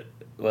to,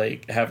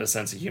 like, have a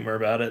sense of humor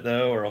about it,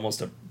 though, or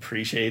almost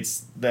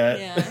appreciates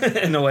that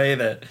in a way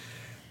that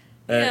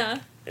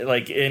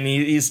like, and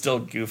he's still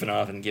goofing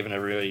off and giving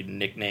everybody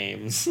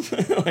nicknames.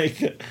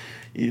 Like,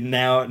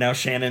 now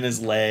Shannon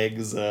is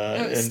Legs.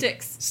 And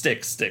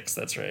Sticks,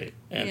 that's right.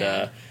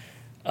 And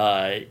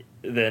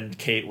then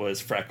Kate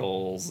was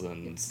Freckles,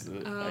 and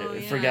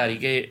I forgot he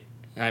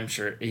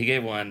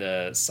gave one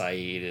to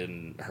Saeed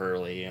and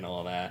Hurley and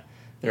all that.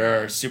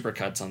 There are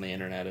supercuts on the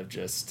internet of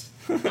just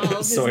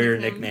Sawyer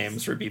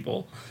nicknames for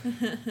people.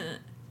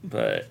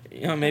 But,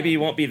 maybe he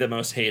won't be the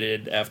most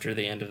hated after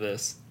the end of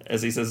this,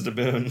 as he says to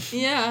Boone.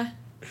 Yeah.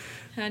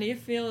 How do you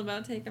feel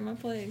about taking my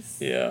place?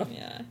 Yeah.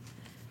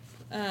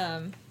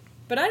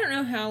 But I don't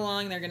know how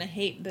long they're going to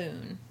hate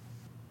Boone.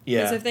 Yeah.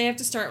 Because if they have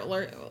to start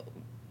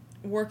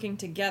working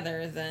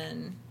together,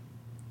 then,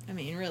 I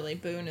mean, really,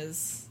 Boone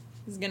is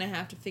is gonna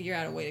have to figure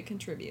out a way to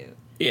contribute.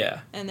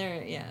 Yeah. And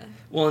they're,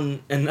 Well,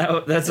 and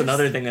that's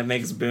another thing that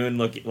makes Boone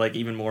look like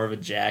even more of a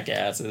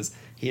jackass is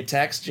he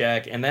attacks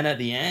Jack, and then at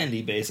the end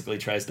he basically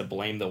tries to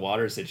blame the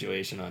water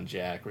situation on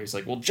Jack, where he's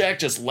like, well, Jack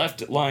just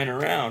left it lying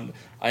around.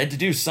 I had to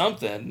do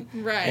something.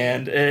 Right.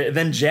 And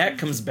then Jack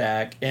comes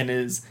back and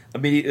is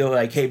immediately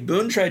like, hey,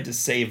 Boone tried to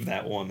save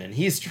that woman.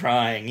 He's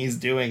trying. He's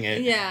doing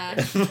it.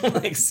 Yeah.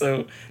 Like,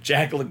 so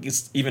Jack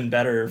looks even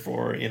better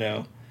for,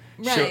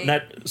 Right.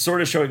 not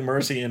sort of showing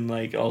mercy and,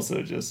 like,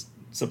 also just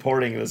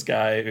supporting this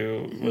guy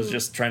who was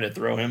just trying to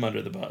throw him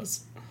under the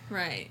bus.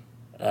 Right.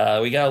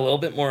 We got a little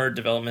bit more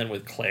development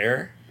with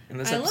Claire in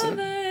this episode. I love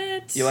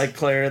it. You like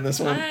Claire in this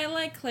one? I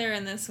like Claire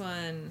in this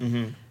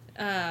one.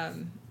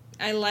 Mm-hmm.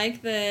 I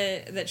like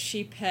that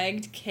she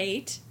pegged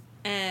Kate,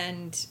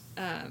 and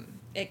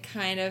it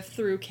kind of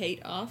threw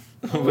Kate off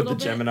a with little the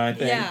bit. Gemini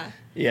thing? Yeah.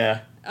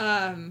 Yeah.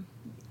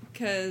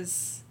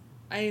 Because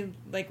I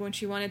like when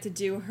she wanted to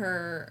do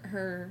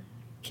her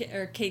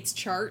Kate's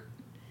chart.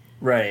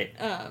 Right.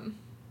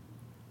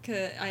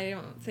 Cause I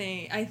don't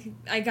think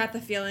I got the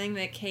feeling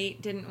that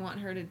Kate didn't want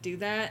her to do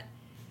that,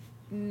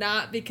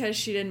 not because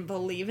she didn't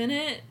believe in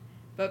it,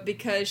 but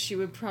because she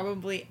would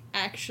probably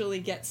actually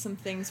get some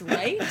things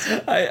right.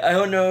 I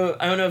don't know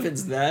if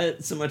it's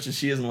that so much as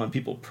she doesn't want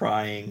people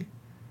prying,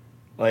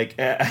 like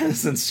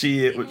since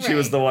she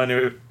was the one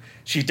who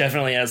she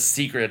definitely has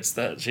secrets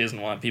that she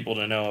doesn't want people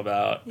to know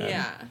about. And,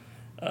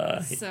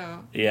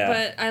 yeah.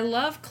 But I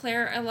love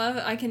Claire.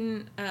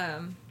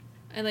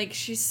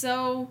 She's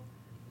so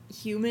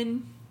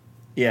human.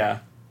 Yeah.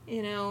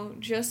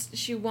 Just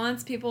she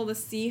wants people to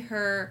see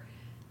her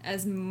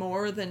as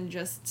more than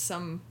just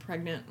some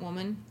pregnant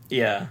woman.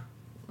 Yeah.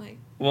 Like,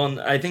 well,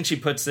 I think she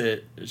makes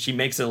it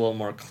a little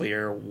more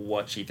clear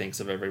what she thinks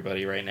of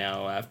everybody right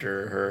now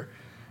after her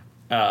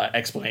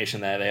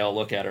explanation that they all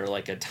look at her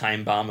like a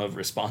time bomb of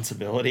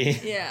responsibility.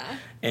 Yeah.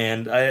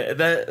 And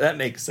that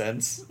makes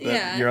sense. That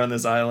yeah. You're on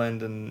this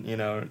island and,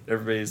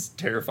 everybody's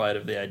terrified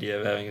of the idea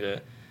of having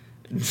to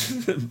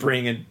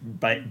bring a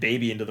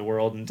baby into the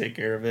world and take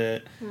care of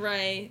it.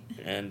 Right.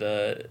 And,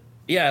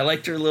 I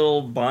liked her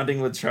little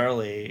bonding with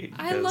Charlie.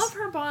 I love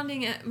her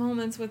bonding at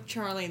moments with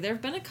Charlie. There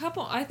have been a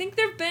couple. I think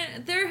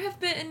there have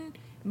been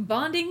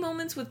bonding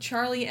moments with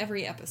Charlie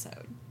every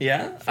episode.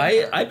 Yeah,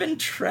 I've been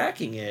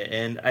tracking it,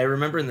 and I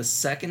remember in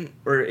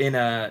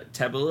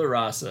Tabula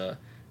Rasa,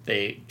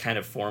 they kind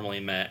of formally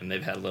met, and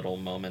they've had little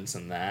moments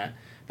in that.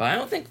 But I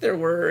don't think there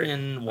were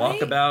in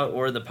Walkabout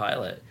or the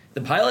pilot.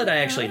 The pilot I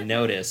actually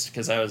noticed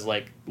because I was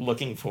like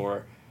looking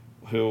for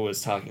who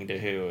was talking to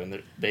who,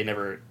 and they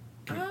never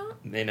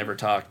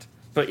talked.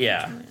 But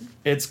yeah,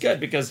 it's good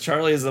because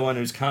Charlie is the one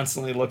who's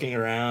constantly looking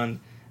around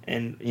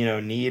and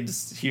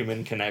needs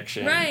human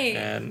connection. Right,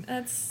 and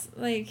that's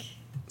like.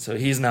 So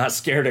he's not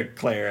scared of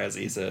Claire, as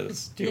he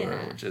says to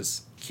her, which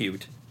is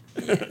cute.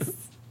 Yes.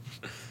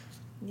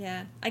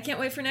 Yeah, I can't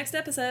wait for next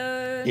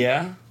episode.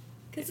 Yeah.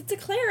 Because it's a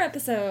Claire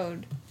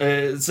episode.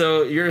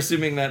 So you're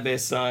assuming that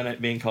based on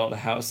it being called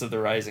House of the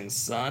Rising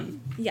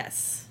Sun?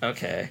 Yes.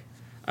 Okay.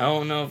 I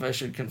don't know if I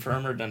should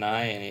confirm or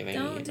deny anything.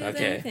 Don't do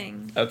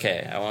anything.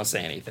 Okay, I won't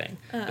say anything.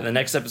 And the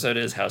next episode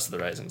is House of the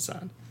Rising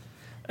Sun.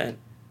 And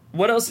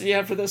what else do you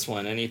have for this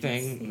one?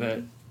 Anything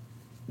that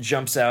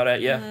jumps out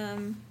at you?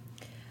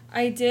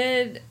 I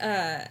did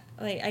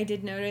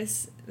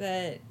notice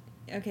that.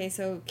 Okay,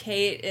 so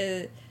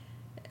Kate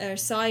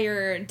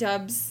Sawyer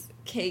dubs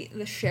Kate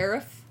the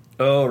sheriff.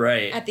 Oh,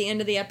 right. At the end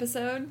of the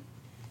episode.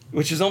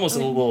 Which is almost a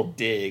little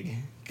dig,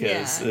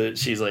 because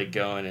she's, like,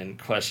 going and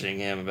questioning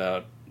him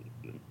about...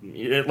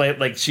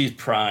 Like, she's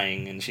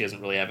prying, and she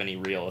doesn't really have any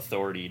real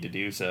authority to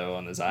do so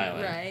on this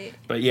island. Right.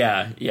 But,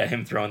 yeah,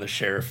 him throwing the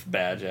sheriff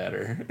badge at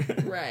her.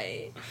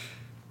 Right.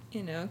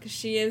 Because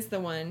she is the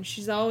one...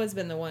 She's always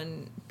been the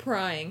one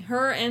prying.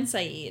 Her and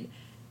Saeed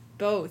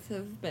both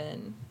have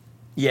been...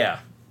 Yeah.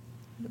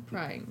 The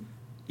prying...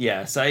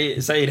 Yeah,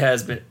 Saeed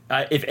has been...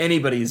 if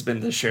anybody's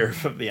been the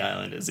sheriff of the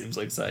island, it seems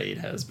like Saeed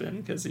has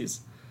been, because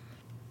he's...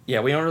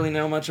 Yeah, we don't really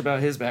know much about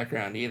his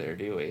background either,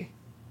 do we?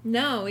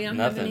 No, we don't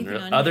have anything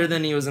on him. Other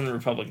than he was in the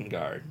Republican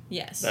Guard.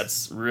 Yes.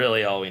 That's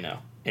really all we know.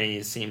 And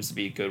he seems to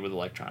be good with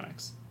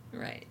electronics.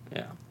 Right.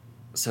 Yeah.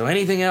 So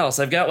anything else?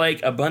 I've got,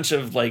 like, a bunch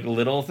of, like,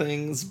 little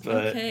things,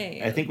 but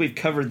I think we've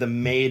covered the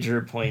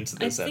major points of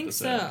this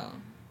episode. I think so.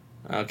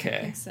 Okay.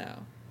 I think so.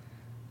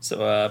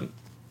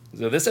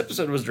 So this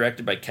episode was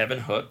directed by Kevin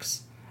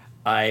Hooks.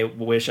 I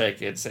wish I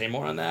could say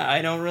more on that.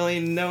 I don't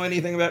really know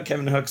anything about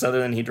Kevin Hooks other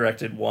than he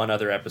directed one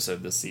other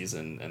episode this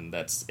season, and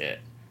that's it.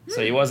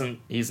 So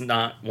he's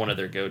not one of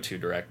their go-to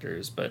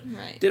directors, but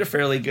did a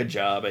fairly good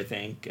job, I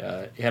think.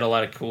 He had a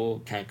lot of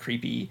cool, kind of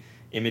creepy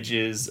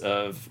images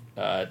of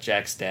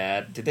Jack's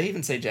dad. Did they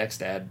even say Jack's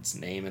dad's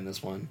name in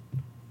this one?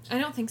 I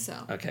don't think so.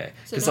 Okay.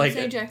 So don't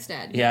say Jack's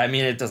dad. Yeah, I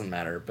mean, it doesn't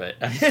matter, but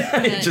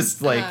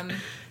just like...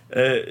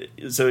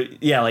 so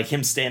yeah, like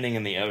him standing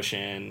in the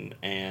ocean,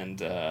 and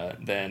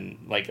then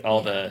like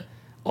all the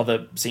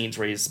scenes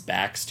where his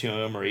back's to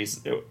him, or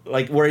he's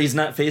like where he's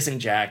not facing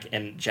Jack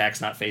and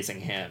Jack's not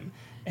facing him,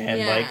 And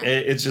Yeah. like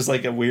it's just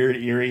like a weird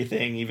eerie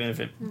thing, even if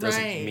it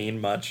doesn't mean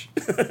much.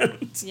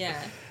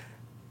 Yeah.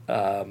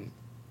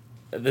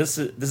 This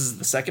is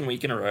the second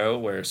week in a row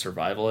where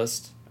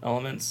survivalist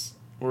elements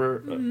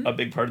were a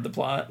big part of the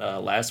plot.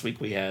 Last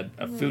week we had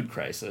a food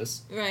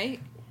crisis. Right.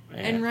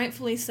 And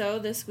rightfully so,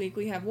 this week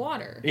we have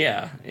water.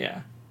 Yeah.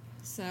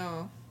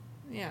 So,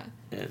 yeah.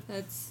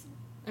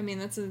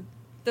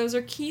 Those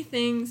are key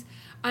things.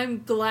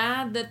 I'm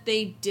glad that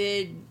they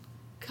did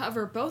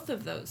cover both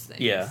of those things.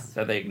 Yeah,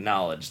 that they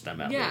acknowledged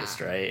them at least,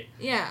 right?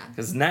 Yeah.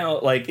 Because now,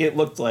 like, it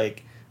looked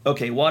like,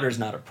 okay, water's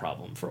not a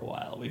problem for a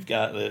while. We've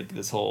got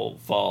this whole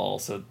fall,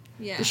 so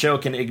the show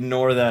can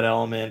ignore that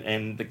element,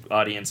 and the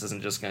audience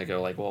isn't just going to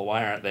go like, well,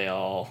 why aren't they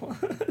all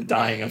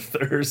dying of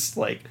thirst?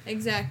 Like,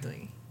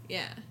 exactly.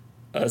 Yeah.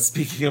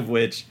 Speaking of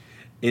which,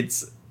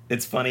 it's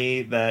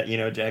funny that, you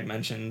know, Jack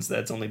mentions that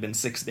it's only been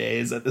 6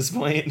 days at this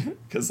point,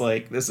 because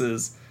like this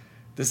is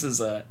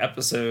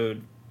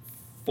episode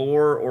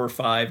 4 or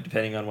 5,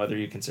 depending on whether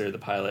you consider the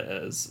pilot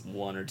as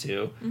 1 or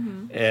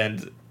 2,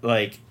 and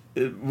like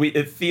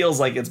it feels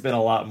like it's been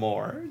a lot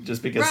more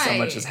just because so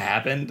much has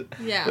happened.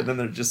 Yeah. But then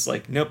they're just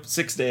like, nope,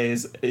 6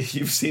 days.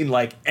 You've seen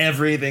like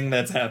everything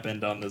that's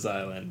happened on this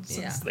island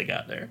since they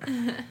got there.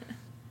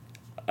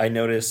 I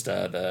noticed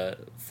the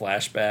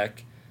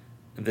flashback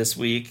this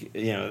week,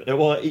 you know,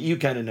 well, you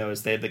kind of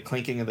noticed they had the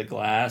clinking of the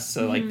glass,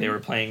 so like they were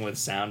playing with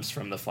sounds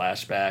from the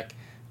flashback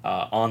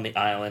on the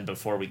island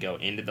before we go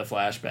into the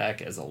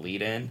flashback as a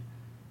lead-in,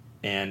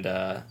 and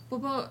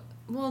well,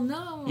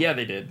 no. Yeah,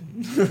 they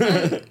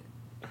did.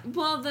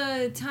 Well,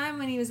 the time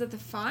when he was at the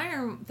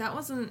fire, that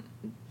wasn't.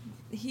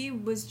 He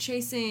was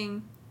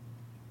chasing.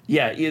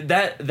 Yeah,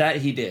 that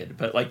he did,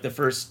 but like the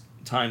first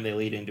time they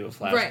lead into a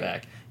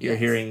flashback, you're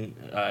hearing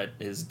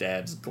his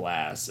dad's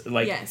glass,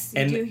 like, yes,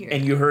 and do hear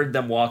and that. you heard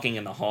them walking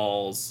in the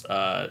halls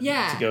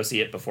to go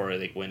see it before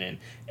they went in,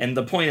 and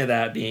the point of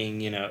that being,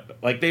 you know,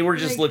 like they were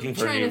just looking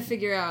for trying to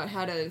figure out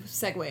how to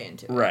segue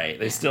into it. Right,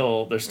 they're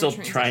still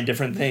trying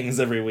different things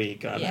every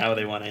week on how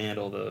they want to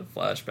handle the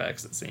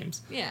flashbacks, it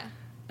seems. Yeah.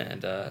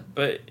 And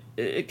but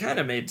it kind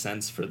of made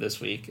sense for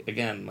this week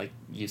again, like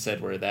you said,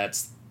 where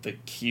that's the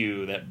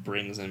cue that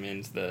brings him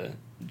into the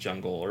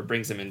jungle, or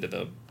brings him into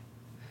the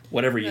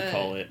whatever you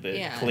call it,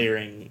 the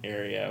clearing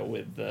area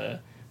with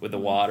the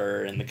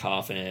water and the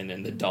coffin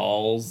and the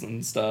dolls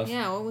and stuff.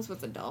 Yeah, what was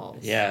with the dolls?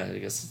 Yeah, I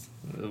guess.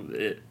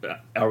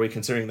 Are we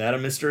considering that a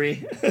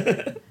mystery?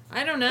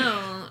 I don't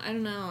know.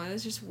 It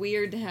was just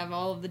weird to have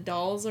all of the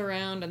dolls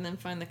around and then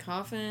find the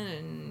coffin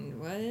and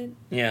what?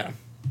 Yeah.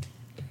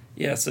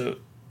 Yeah, so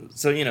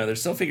you know, they're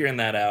still figuring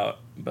that out,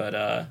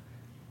 but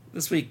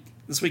this week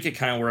it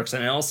kind of works,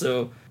 and it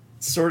also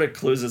sort of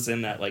clues us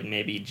in that like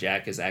maybe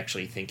Jack is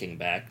actually thinking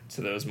back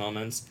to those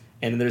moments,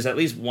 and there's at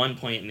least one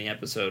point in the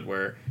episode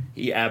where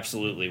he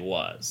absolutely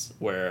was,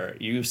 where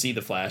you see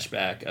the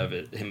flashback of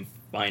him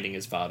finding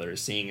his father,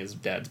 seeing his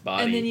dad's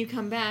body, and then you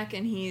come back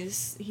and he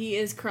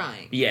is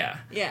crying. Yeah.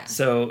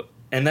 So,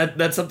 and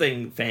that's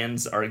something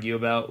fans argue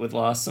about with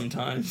Lost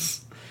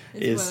sometimes.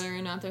 Is whether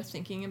or not they're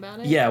thinking about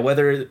it? Yeah,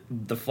 whether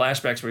the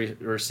flashbacks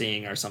we're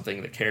seeing are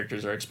something the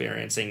characters are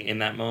experiencing in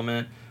that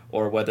moment,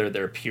 or whether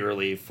they're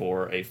purely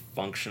for a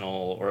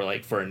functional or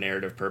like for a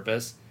narrative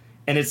purpose.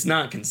 And it's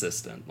not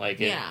consistent.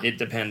 Like it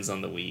depends on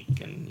the week,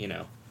 and you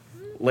know,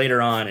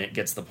 later on it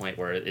gets to the point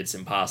where it's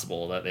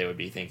impossible that they would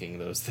be thinking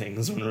those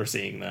things when we're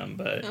seeing them.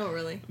 But oh,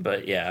 really?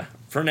 But yeah,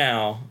 for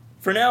now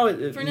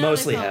it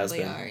mostly has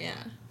been.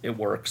 It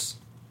works.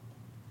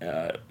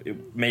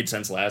 It made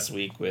sense last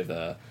week with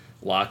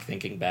Locke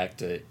thinking back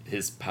to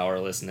his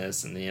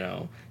powerlessness and, you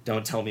know,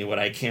 don't tell me what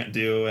I can't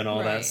do and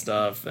all that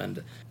stuff.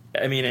 And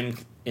I mean,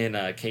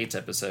 in Kate's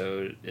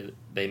episode,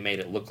 they made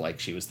it look like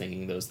she was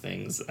thinking those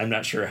things. I'm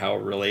not sure how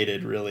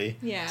related really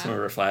some of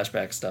her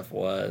flashback stuff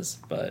was,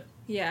 but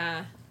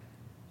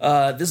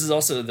this is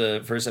also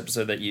the first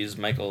episode that used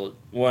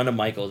one of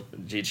Michael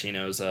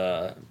Giacchino's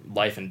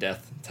life and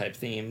death type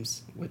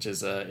themes, which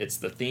is it's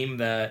the theme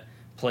that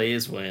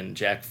plays when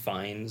Jack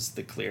finds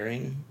the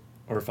clearing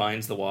or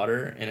finds the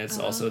water, and it's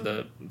also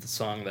the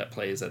song that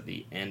plays at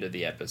the end of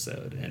the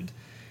episode. And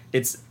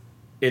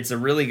it's a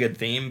really good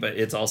theme, but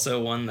it's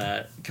also one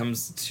that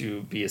comes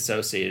to be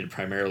associated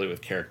primarily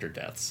with character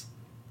deaths.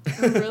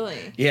 Oh,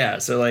 really? Yeah,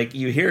 so like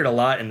you hear it a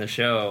lot in the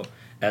show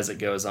as it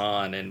goes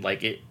on, and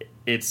like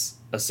it's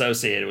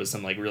associated with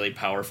some like really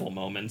powerful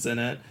moments in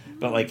it,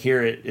 but like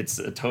here it's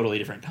a totally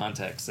different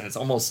context, and it's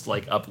almost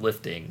like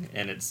uplifting,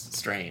 and it's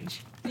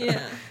strange.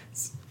 Yeah.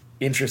 It's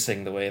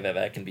interesting the way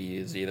that can be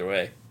used either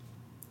way.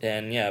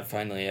 And yeah,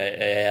 finally I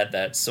had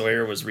that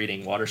Sawyer was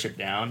reading Watership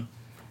Down,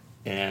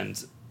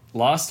 and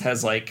Lost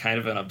has like kind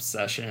of an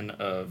obsession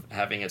of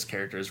having its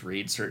characters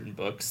read certain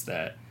books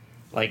that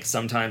like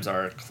sometimes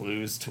are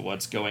clues to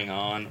what's going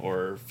on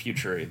or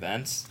future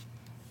events.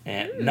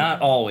 And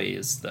not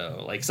always,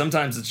 though. Like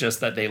sometimes it's just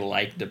that they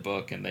liked a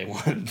book and they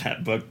wanted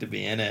that book to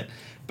be in it.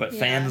 But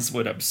fans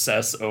would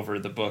obsess over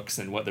the books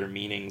and what their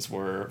meanings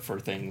were for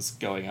things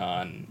going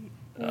on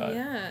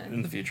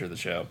in the future of the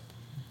show.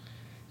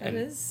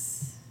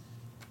 That's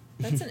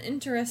an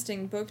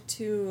interesting book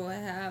to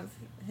have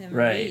him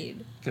right.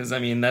 read. Because, I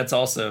mean, that's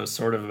also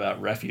sort of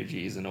about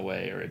refugees in a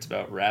way, or it's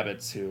about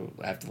rabbits who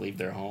have to leave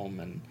their home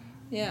and,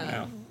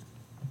 Yeah.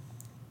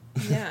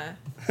 Yeah.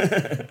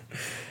 Yeah.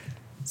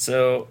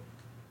 So,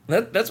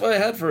 that's what I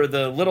had for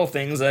the little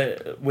things.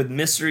 With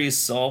mysteries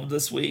solved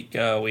this week,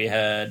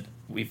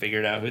 we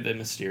figured out who the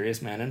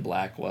mysterious man in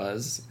black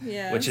was.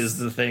 Yes. Which is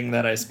the thing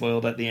that I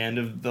spoiled at the end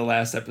of the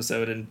last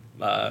episode and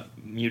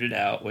muted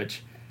out,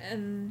 which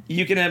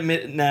you can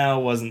admit now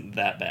wasn't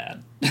that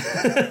bad.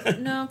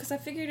 No, because I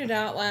figured it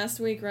out last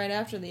week right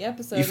after the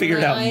episode. You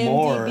figured out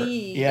more.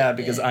 Yeah,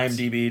 because it.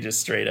 IMDb just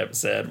straight up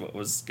said what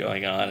was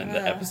going on in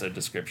the episode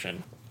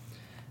description.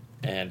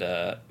 And,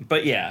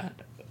 but yeah.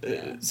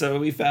 So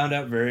we found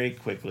out very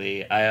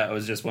quickly. I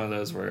was just one of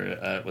those where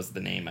it was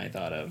the name I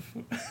thought of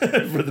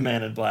for the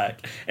man in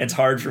black. It's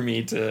hard for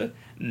me to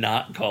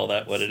not call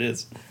that what it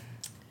is.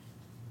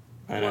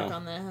 I know. Work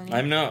on that,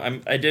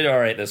 honey. I did all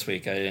right this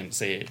week. I didn't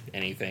say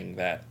anything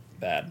that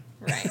bad.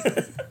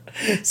 Right.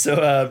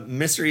 So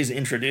mysteries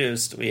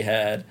introduced. We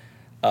had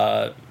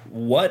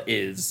what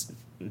is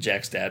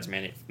Jack's dad's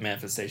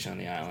manifestation on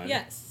the island?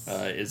 Yes.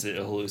 Is it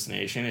a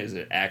hallucination? Is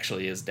it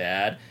actually his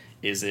dad?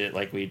 Is it,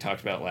 like we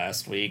talked about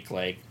last week,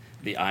 like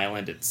the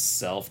island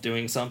itself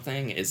doing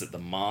something? Is it the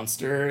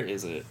monster?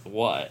 Is it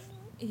what?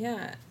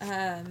 Yeah.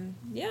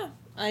 Yeah.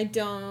 I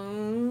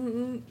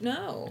don't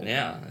know.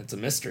 Yeah, it's a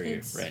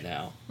mystery right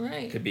now.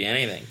 Right. Could be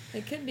anything.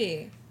 It could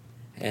be.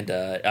 And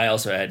I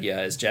also had,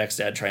 is Jack's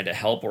dad trying to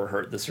help or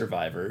hurt the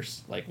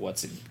survivors? Like,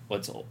 what's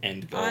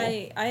end goal?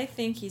 I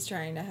think he's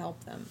trying to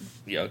help them.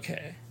 Yeah,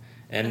 okay.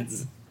 And,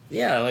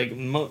 like,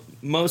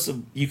 most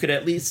of... You could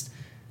at least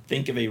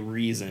think of a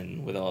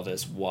reason with all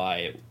this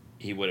why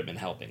he would have been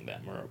helping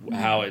them, or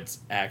how its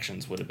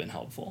actions would have been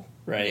helpful,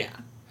 right? Yeah.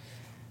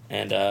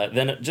 And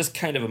then just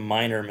kind of a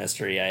minor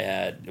mystery I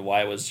had,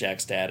 why was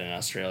Jack's dad in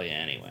Australia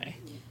anyway?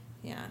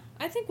 Yeah.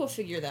 I think we'll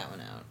figure that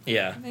one out.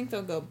 Yeah. I think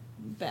they'll go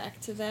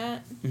back to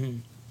that. Mm-hmm.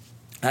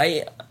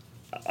 I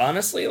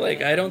honestly,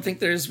 I don't think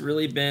there's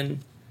really been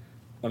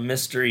a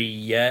mystery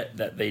yet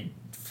that they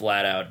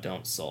flat out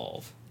don't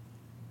solve.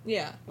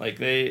 Yeah. Like,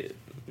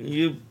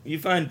 you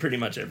find pretty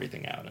much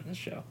everything out in this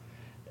show.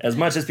 As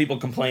much as people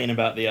complain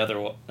about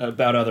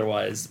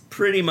otherwise,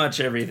 pretty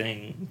much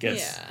everything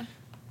gets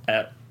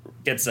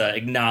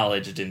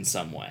acknowledged in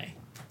some way.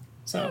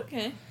 So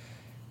okay.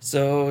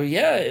 So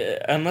yeah,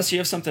 unless you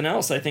have something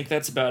else, I think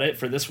that's about it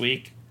for this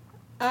week.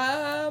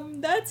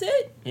 That's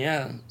it.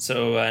 Yeah.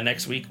 So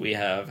next week we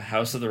have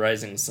House of the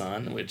Rising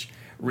Sun, which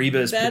Reba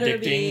is predicting. Better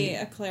be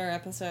a Claire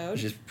episode.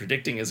 She's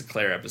predicting is a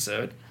Claire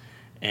episode.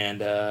 And,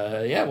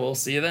 we'll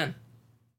see you then.